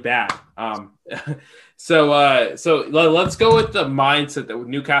really bad. So let's go with the mindset that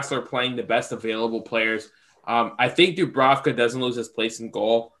Newcastle are playing the best available players. I think Dubravka doesn't lose his place in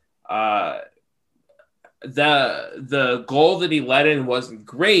goal. The goal that he let in wasn't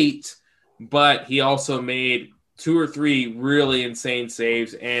great, but he also made 2 or 3 really insane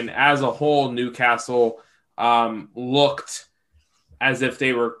saves. And as a whole, Newcastle looked as if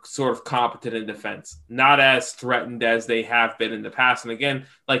they were sort of competent in defense, not as threatened as they have been in the past. And again,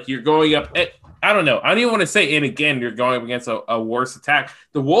 like you're going up, I don't know. I don't even want to say, and again, you're going up against a worse attack.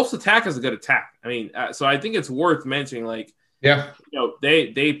 The Wolves attack is a good attack. I mean, so I think it's worth mentioning, like,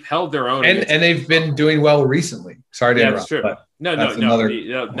 they held their own. And they've been doing well recently. Sorry to interrupt. That's true.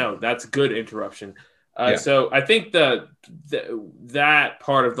 No, that's a good interruption. So I think that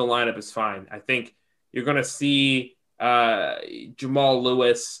part of the lineup is fine. I think you're going to see Jamal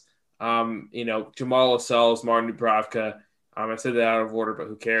Lewis, Jamal Lascelles, Martin Dubravka. I said that out of order, but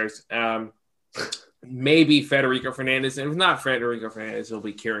who cares? Maybe Federico Fernandez. And if not Federico Fernandez, it'll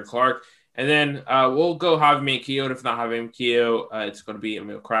be Kieran Clark. And then we'll go Javi Manquillo. And if not Javi Manquillo, it's going to be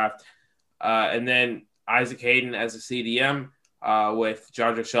Emil Kraft. And then Isaac Hayden as a CDM with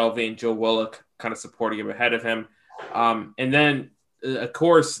Jonjo Shelvey and Joe Willock kind of supporting him ahead of him. And then, of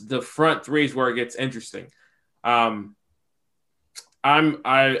course, the front three is where it gets interesting. I've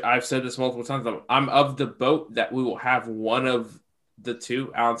said this multiple times. I'm of the boat that we will have one of the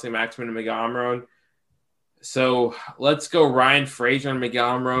two, Allan Saint-Maximin and Miguel Almiron. So let's go Ryan Fraser and Miguel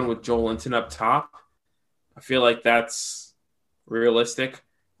Almiron with Joelinton up top. I feel like that's realistic.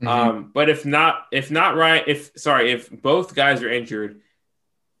 Mm-hmm. But if both guys are injured,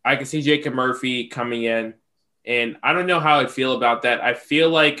 I can see Jacob Murphy coming in, and I don't know how I'd feel about that. I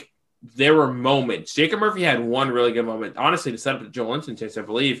feel like there were moments. Jacob Murphy had one really good moment, honestly, to set up the Joelinton chase, I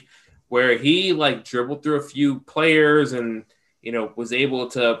believe, where he like dribbled through a few players and was able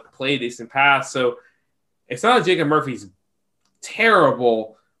to play a decent pass. So it's not that Jacob Murphy's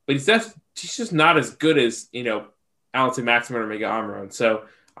terrible, but he's just not as good as Allan Saint-Maximin or Miguel Almiron. So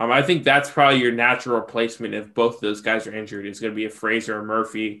I think that's probably your natural replacement if both of those guys are injured. It's going to be a Fraser or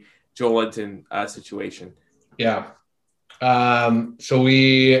Murphy, Joelinton situation. Yeah. So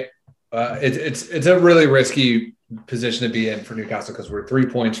it's a really risky position to be in for Newcastle because we're 3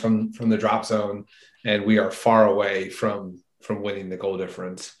 points from the drop zone and we are far away from winning the goal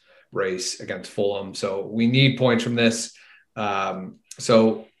difference race against Fulham. So we need points from this.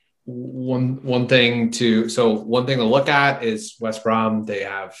 So one thing to look at is West Brom. They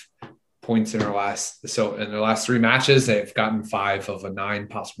have points in their last 3 matches, they've gotten 5 of 9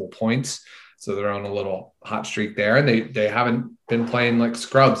 possible points. So they're on a little hot streak there, and they haven't been playing like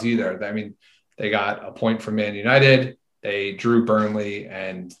scrubs either. I mean, they got a point from Man United, they drew Burnley,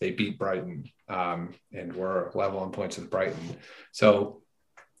 and they beat Brighton, and were level on points with Brighton. So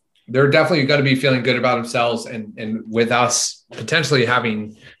they're definitely going to be feeling good about themselves, and with us potentially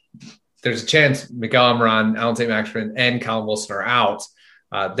having. There's a chance Miguel Almiron, Allan Saint-Maximin, and Callum Wilson are out.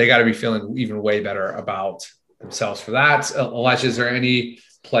 They got to be feeling even way better about themselves for that. Elijah, is there any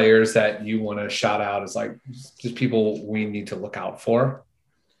players that you want to shout out as like just people we need to look out for?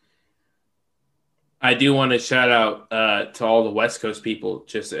 I do want to shout out to all the West Coast people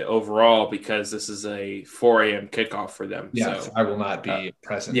just overall because this is a 4 a.m. kickoff for them. Yes, so, I will not be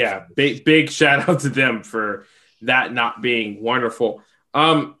present. Yeah, big shout out to them for that not being wonderful.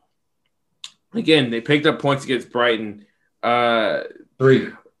 Again, they picked up points against Brighton. 3.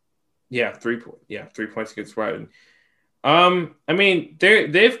 Yeah, 3 points. Yeah, 3 points against Brighton. I mean,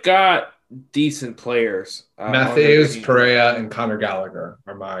 they've got decent players. Matthews, Pereira, and Conor Gallagher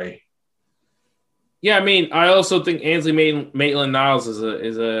are my. Yeah, I mean, I also think Ainsley Maitland-Niles is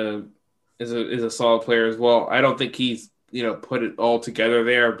a solid player as well. I don't think he's put it all together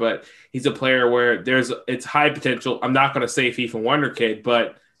there, but he's a player where it's high potential. I'm not going to say FIFA Wonder Kid,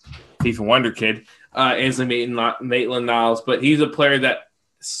 but FIFA Wonder Kid, Ainsley Maitland-Niles, but he's a player that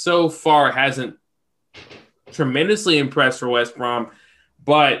so far hasn't tremendously impressed for West Brom,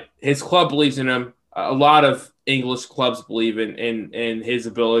 but his club believes in him. A lot of English clubs believe in his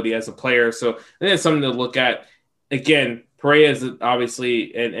ability as a player, so I think that's something to look at. Again, Pereira is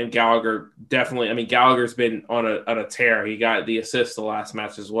obviously, and Gallagher definitely. I mean, Gallagher's been on a tear. He got the assist the last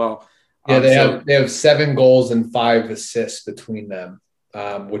match as well. Yeah, they have 7 goals and 5 assists between them,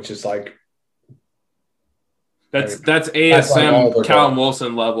 which is like that's ASM like Callum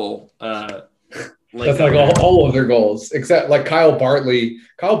Wilson level. That's like all of their goals, except like Kyle Bartley.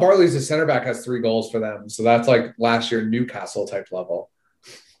 Kyle Bartley's a center back, has 3 goals for them, so that's like last year Newcastle type level.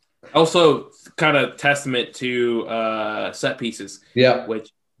 Also, kind of testament to set pieces. Yeah, which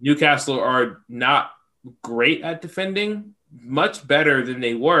Newcastle are not great at defending, much better than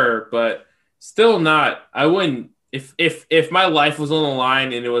they were, but still not. I wouldn't if my life was on the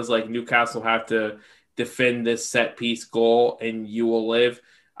line and it was like Newcastle have to defend this set piece goal and you will live.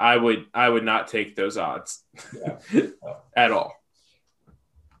 I would not take those odds at all.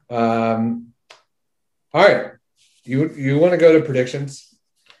 All right, you want to go to predictions?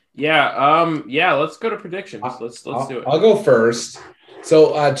 Yeah, let's go to predictions. Let's do it. I'll go first.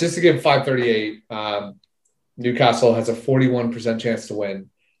 So just to give 538, Newcastle has a 41% chance to win,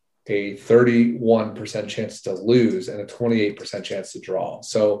 a 31% chance to lose, and a 28% chance to draw.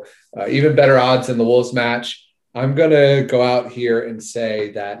 So even better odds in the Wolves match. I'm going to go out here and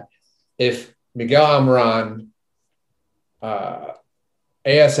say that if Miguel Almiron,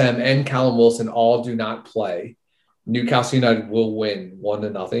 ASM, and Callum Wilson all do not play, Newcastle United will win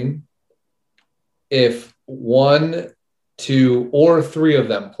 1-0. If 1, 2, or 3 of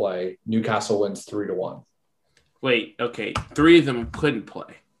them play, Newcastle wins 3-1. Wait, okay. 3 of them couldn't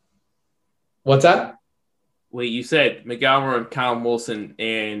play. What's that? Wait, you said Miguel Almiron, Callum Wilson,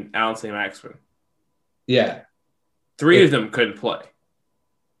 and Alan St. Maximin. Yeah. 3 of them couldn't play.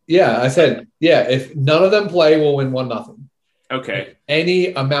 Yeah, I said, if none of them play, we'll win 1-0. Okay. If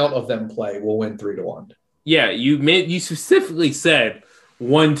any amount of them play, we'll win 3-1. Yeah, you specifically said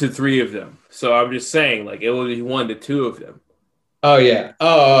 1 to 3 of them. So I'm just saying, like, it will be 1 to 2 of them. Oh, yeah.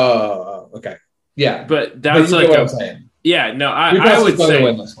 Oh, okay. Yeah. But that's like what I'm saying. Yeah, no, I would say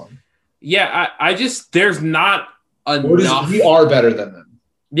win this one. Yeah, I just there's not enough. We are better than them.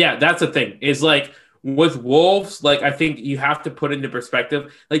 Yeah, that's the thing. Is like with Wolves, like I think you have to put into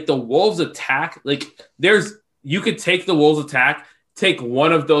perspective, like the Wolves attack, like you could take the Wolves attack, take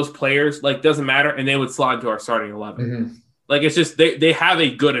one of those players, like doesn't matter, and they would slide into our starting 11. Mm-hmm. Like it's just they have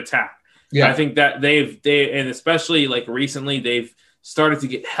a good attack. Yeah, I think that they and especially like recently they've started to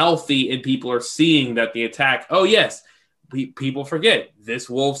get healthy and people are seeing that the attack. Oh yes, people forget this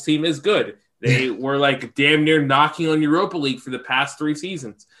Wolves team is good. They were like damn near knocking on Europa League for the past 3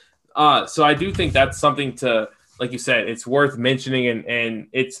 seasons. So I do think that's something to, like you said, it's worth mentioning, and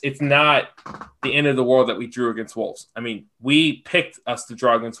it's not the end of the world that we drew against Wolves. I mean, we picked us to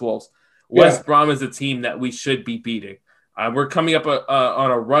draw against Wolves. West Brom is a team that we should be beating. We're coming up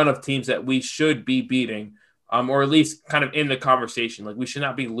on a run of teams that we should be beating, or at least kind of in the conversation. Like we should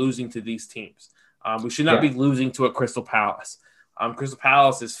not be losing to these teams. We should not be losing to a Crystal Palace. Crystal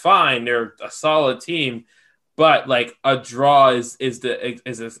Palace is fine; they're a solid team, but like a draw is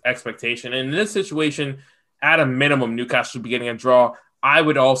the expectation. And in this situation, at a minimum, Newcastle should be getting a draw. I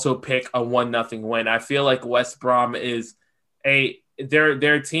would also pick a 1-0 win. I feel like West Brom is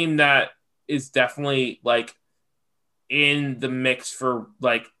they're a team that is definitely like in the mix for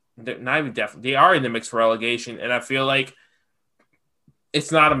like not even definitely they are in the mix for relegation, and I feel like it's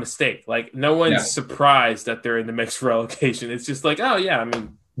not a mistake. Like no one's surprised that they're in the mix for relegation. It's just like, oh yeah, I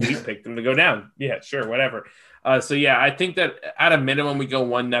mean we picked them to go down. Yeah, sure, whatever. So yeah, I think that at a minimum we go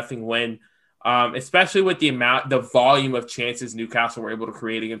 1-0 win. Especially with the volume of chances Newcastle were able to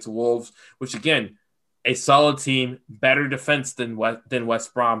create against Wolves, which again, a solid team, better defense than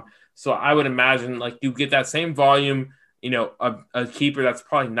West Brom. So I would imagine like you get that same volume, a keeper that's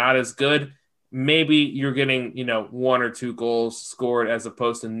probably not as good. Maybe you're getting, 1 or 2 goals scored as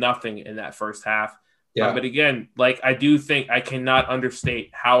opposed to nothing in that first half. Yeah. But again, like I do think I cannot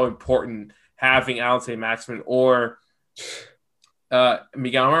understate how important having Alan St. Maximin or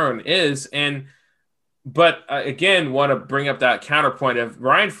Miguel Almiron is, but again, want to bring up that counterpoint of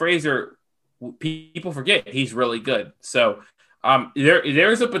Ryan Fraser. People forget he's really good. So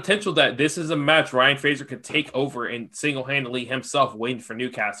there's a potential that this is a match Ryan Fraser could take over and single-handedly himself win for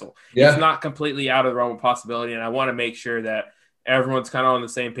Newcastle. Yeah. It's not completely out of the realm of possibility, and I want to make sure that everyone's kind of on the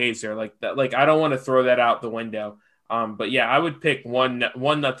same page there. Like that, like I don't want to throw that out the window. But yeah, I would pick one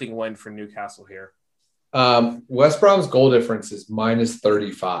nothing win for Newcastle here. West Brom's goal difference is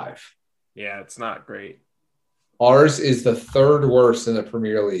 -35. Yeah, it's not great. Ours is the third worst in the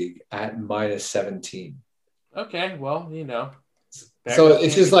Premier League at -17. Okay, well, So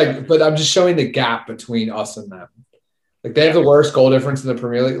it's just like, but I'm just showing the gap between us and them. Like they have the worst goal difference in the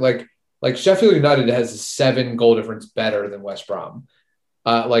Premier League. Like Sheffield United has a 7 goal difference better than West Brom.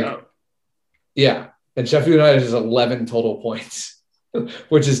 Yeah. And Sheffield United has 11 total points,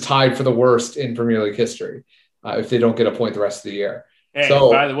 which is tied for the worst in Premier League history if they don't get a point the rest of the year. Hey,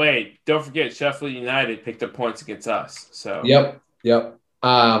 by the way, don't forget Sheffield United picked up points against us. So Yep.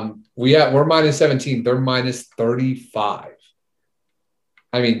 We're -17. They're -35.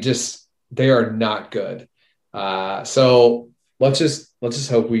 I mean, just they are not good. So let's just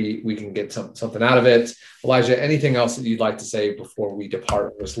hope we can get something out of it. Elijah, anything else that you'd like to say before we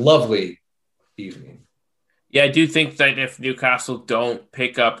depart this lovely evening? Yeah, I do think that if Newcastle don't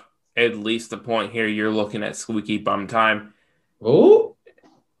pick up at least a point here, you're looking at squeaky bum time. Oh,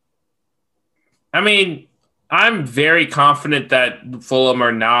 I mean, I'm very confident that Fulham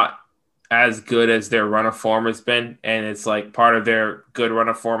are not as good as their run of form has been, and it's like part of their good run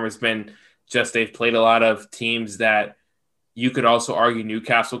of form has been just they've played a lot of teams that you could also argue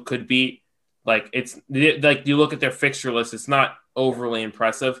Newcastle could beat. Like it's like you look at their fixture list, it's not overly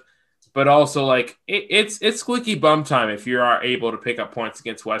impressive, but also like it's squeaky bum time if you are able to pick up points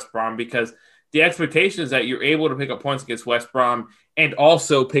against West Brom, because the expectation is that you're able to pick up points against West Brom and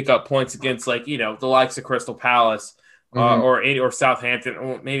also pick up points against the likes of Crystal Palace or Southampton,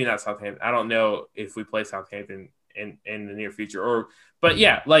 or maybe not Southampton. I don't know if we play Southampton in the near future, but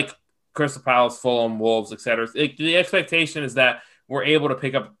yeah, like Crystal Palace, Fulham, Wolves, etc. The expectation is that we're able to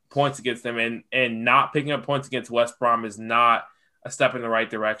pick up points against them, and not picking up points against West Brom is not a step in the right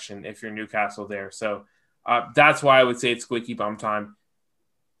direction if you're Newcastle there. So that's why I would say it's squeaky bum time.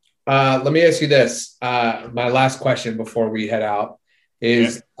 Let me ask you this. My last question before we head out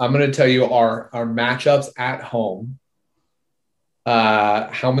is I'm going to tell you our matchups at home.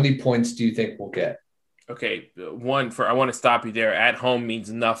 How many points do you think we'll get? Okay, I want to stop you there. At home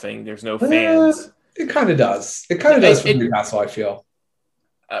means nothing. There's no fans. It kind of does. It kind of does for Newcastle, I feel.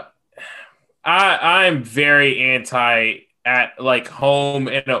 I'm very anti at like home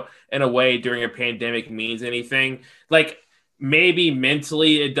in a way during a pandemic means anything. Like maybe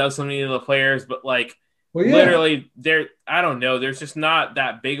mentally it does something to the players, but like literally I don't know. There's just not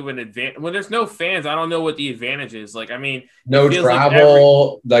that big of an advantage. When there's no fans, I don't know what the advantage is. Like, I mean, no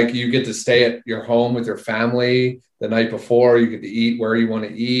travel, like you get to stay at your home with your family the night before. You get to eat where you want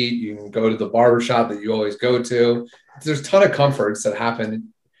to eat. You can go to the barbershop that you always go to. There's a ton of comforts that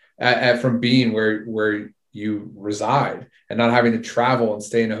happen from being where you reside and not having to travel and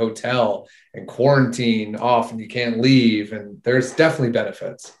stay in a hotel and quarantine off and you can't leave. And there's definitely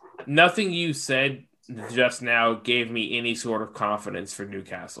benefits. Nothing you said just now gave me any sort of confidence for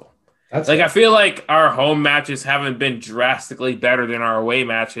Newcastle. I feel like our home matches haven't been drastically better than our away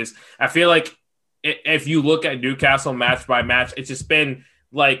matches. I feel like if you look at Newcastle match by match, it's just been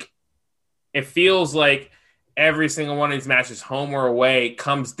like, it feels like every single one of these matches, home or away,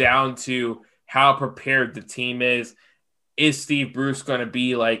 comes down to how prepared the team is. Is Steve Bruce going to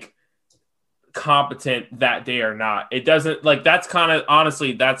be like competent that day or not? It doesn't, like, that's kind of,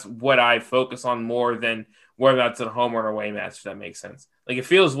 honestly, that's what I focus on more than whether that's a home or an away match, if that makes sense. Like, it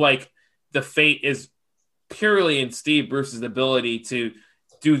feels like the fate is purely in Steve Bruce's ability to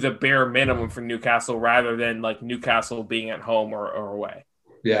do the bare minimum for Newcastle rather than like Newcastle being at home or away.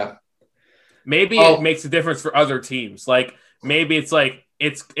 Yeah. Maybe it makes a difference for other teams. Like maybe it's like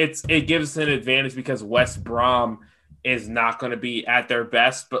it gives an advantage because West Brom is not going to be at their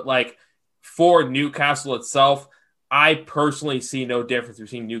best. But like for Newcastle itself, I personally see no difference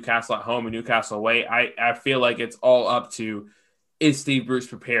between Newcastle at home and Newcastle away. I feel like it's all up to, is Steve Bruce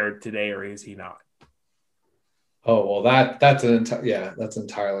prepared today or is he not? Oh, well, that's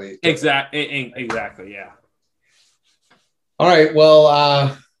entirely different. Exactly. Yeah. All right.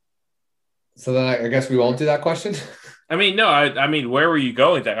 Well, so then I guess we won't do that question. I mean, no, I mean, where were you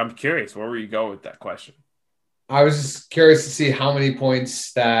going with that? I'm curious. Where were you going with that question? I was just curious to see how many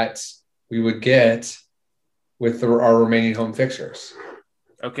points that we would get with our remaining home fixtures.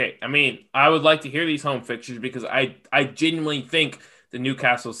 Okay. I mean, I would like to hear these home fixtures because I genuinely think the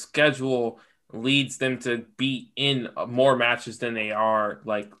Newcastle schedule leads them to be in more matches than they are.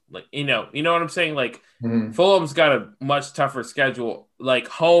 Like you know what I'm saying? Like Fulham's got a much tougher schedule. Like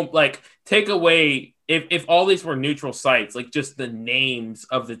home, like take away if all these were neutral sites, like just the names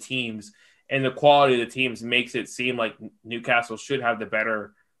of the teams and the quality of the teams makes it seem like Newcastle should have the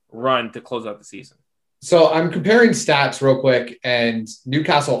better run to close out the season. So I'm comparing stats real quick, and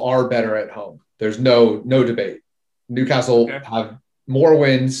Newcastle are better at home. There's no debate. Newcastle have more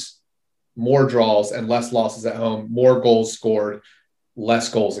wins, more draws, and less losses at home, more goals scored, less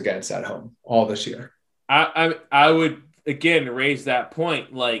goals against at home all this year. I would, again, raise that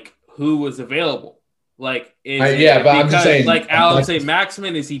point, like, who was available? Like, I'm just saying, like Alex say,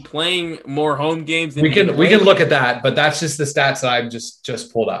 Maximin, is he playing more home games than we can look at that, but that's just the stats that I've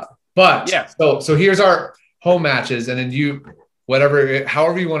just pulled out. But yeah, so here's our home matches, and then you,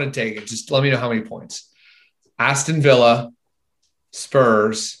 however you want to take it, just let me know how many points. Aston Villa,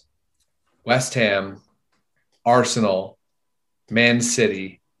 Spurs, West Ham, Arsenal, Man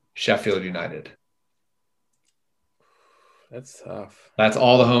City, Sheffield United. That's tough. That's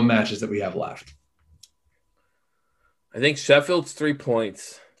all the home matches that we have left. I think Sheffield's 3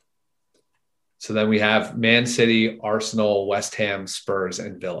 points. So then we have Man City, Arsenal, West Ham, Spurs,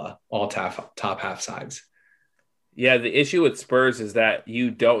 and Villa, all top half sides. Yeah, the issue with Spurs is that you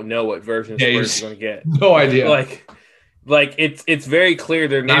don't know what version Spurs is going to get. No idea. Like it's very clear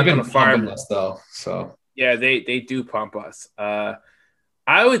they're not going to fire us though. So yeah, they do pump us. I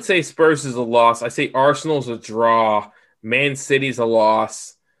would say Spurs is a loss. I say Arsenal's a draw. Man City's a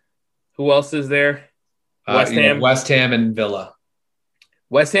loss. Who else is there? West Ham and Villa.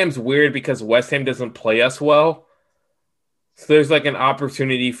 West Ham's weird because West Ham doesn't play us well. So there's like an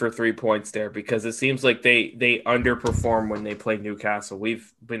opportunity for 3 points there because it seems like they underperform when they play Newcastle.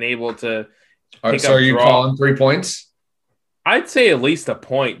 We've been able to so are you calling 3 points? I'd say at least a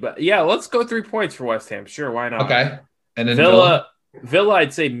point, but yeah, let's go 3 points for West Ham. Sure, why not? Okay. And then Villa,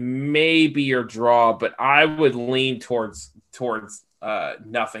 I'd say maybe your draw, but I would lean towards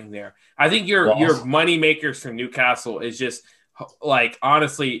nothing there. I think your money makers from Newcastle is just like,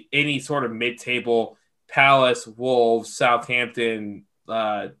 honestly, any sort of mid-table, Palace, Wolves, Southampton,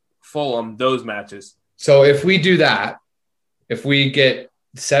 Fulham, those matches. So if we do that, if we get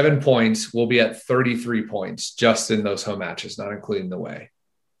 7 points, we'll be at 33 points just in those home matches, not including the away.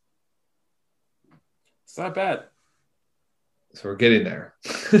 It's not bad. So we're getting there.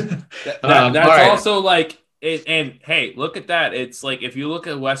 That's right. Also like, and hey, look at that. It's like, if you look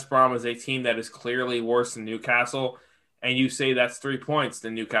at West Brom as a team that is clearly worse than Newcastle, and you say that's 3 points,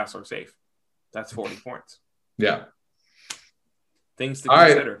 then Newcastle are safe. That's 40 points. Yeah. Things to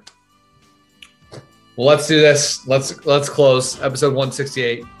consider. Right. Well, let's do this. Let's close episode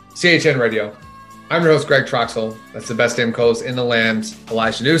 168, CHN Radio. I'm your host, Greg Troxel. That's the best damn co-host in the land,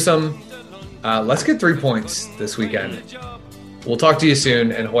 Elijah Newsome. Let's get 3 points this weekend. We'll talk to you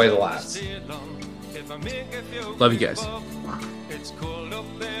soon, and hoy the lads. Love you guys. It's cold up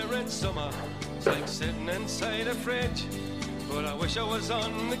there in summer. It's like sitting inside a fridge. But I wish I was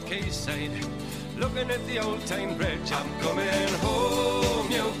on the quayside, looking at the old time bridge. I'm coming home,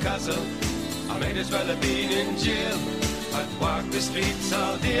 Newcastle. I might as well have been in jail. I'd walk the streets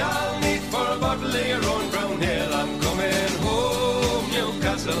all day. I'll need for a bottle of your own brown ale. I'm coming home,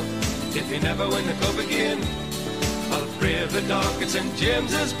 Newcastle. If you never win the cup again, I'll brave the dark at St.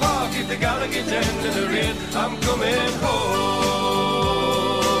 James's Park. If the Gallagher end in the rain, I'm coming home.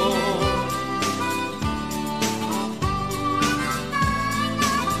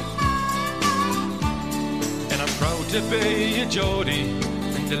 And I'm proud to be a Geordie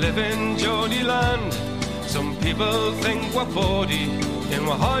and to live in Geordie land. Some people think we're bawdy and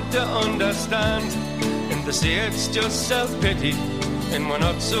we're hard to understand, and they say it's just self-pity and we're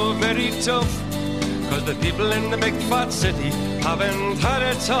not so very tough. Cause the people in the big fat city haven't had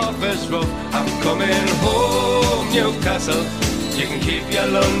it half as rough. I'm coming home, Newcastle. You can keep your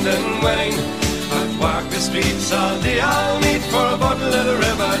London wine. I'd walk the streets all day. I'll need for a bottle of the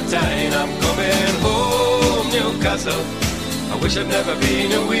River Tyne. I'm coming home, Newcastle. I wish I'd never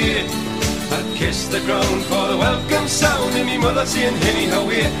been away. I'd kiss the ground for the welcome sound and me mother saying, "Henny, how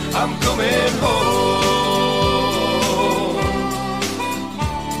are you?" I'm coming home.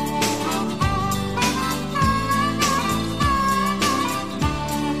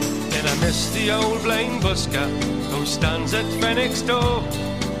 Miss the old blind busker who stands at Fenwick's door.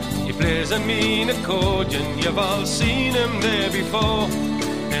 He plays a mean accordion, you've all seen him there before.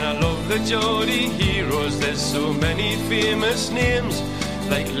 And I love the Geordie heroes, there's so many famous names,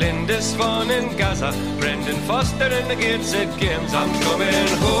 like Lindisfarne and Gaza, Brendan Foster and the Gateshead Games. I'm coming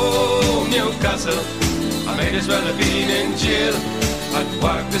home, Newcastle. I might as well have been in jail. I'd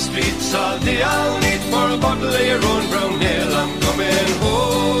walk the streets all day. I'll need for a bottle of your own brown ale. I'm coming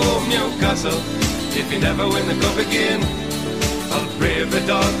home, Newcastle. If you never win the cup again, I'll brave the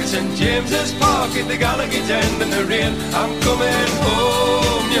dark at St. James's Park at the Gallagher end in the rain. I'm coming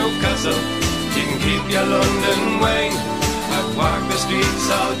home, Newcastle. You can keep your London wine. I'd walk the streets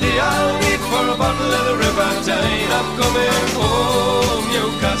all day. I'll wait for a bottle of the River Tyne. I'm coming home,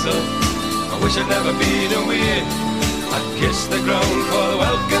 Newcastle. I wish I'd never been away. I'd kiss the ground for the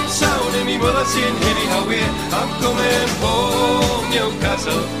welcome sound of me mother saying, "Hey, I'm coming home,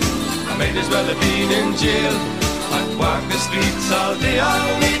 Newcastle." I might as well have been in jail. I'd walk the streets all day.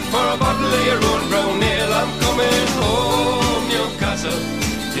 I'll wait for a bottle of your own brown ale. I'm coming home, Newcastle.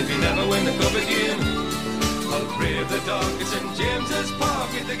 If you never win the cup again, I'll brave the dark. It's in James's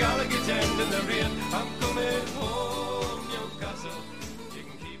Park at the Gallagher's End in the rain. I'm coming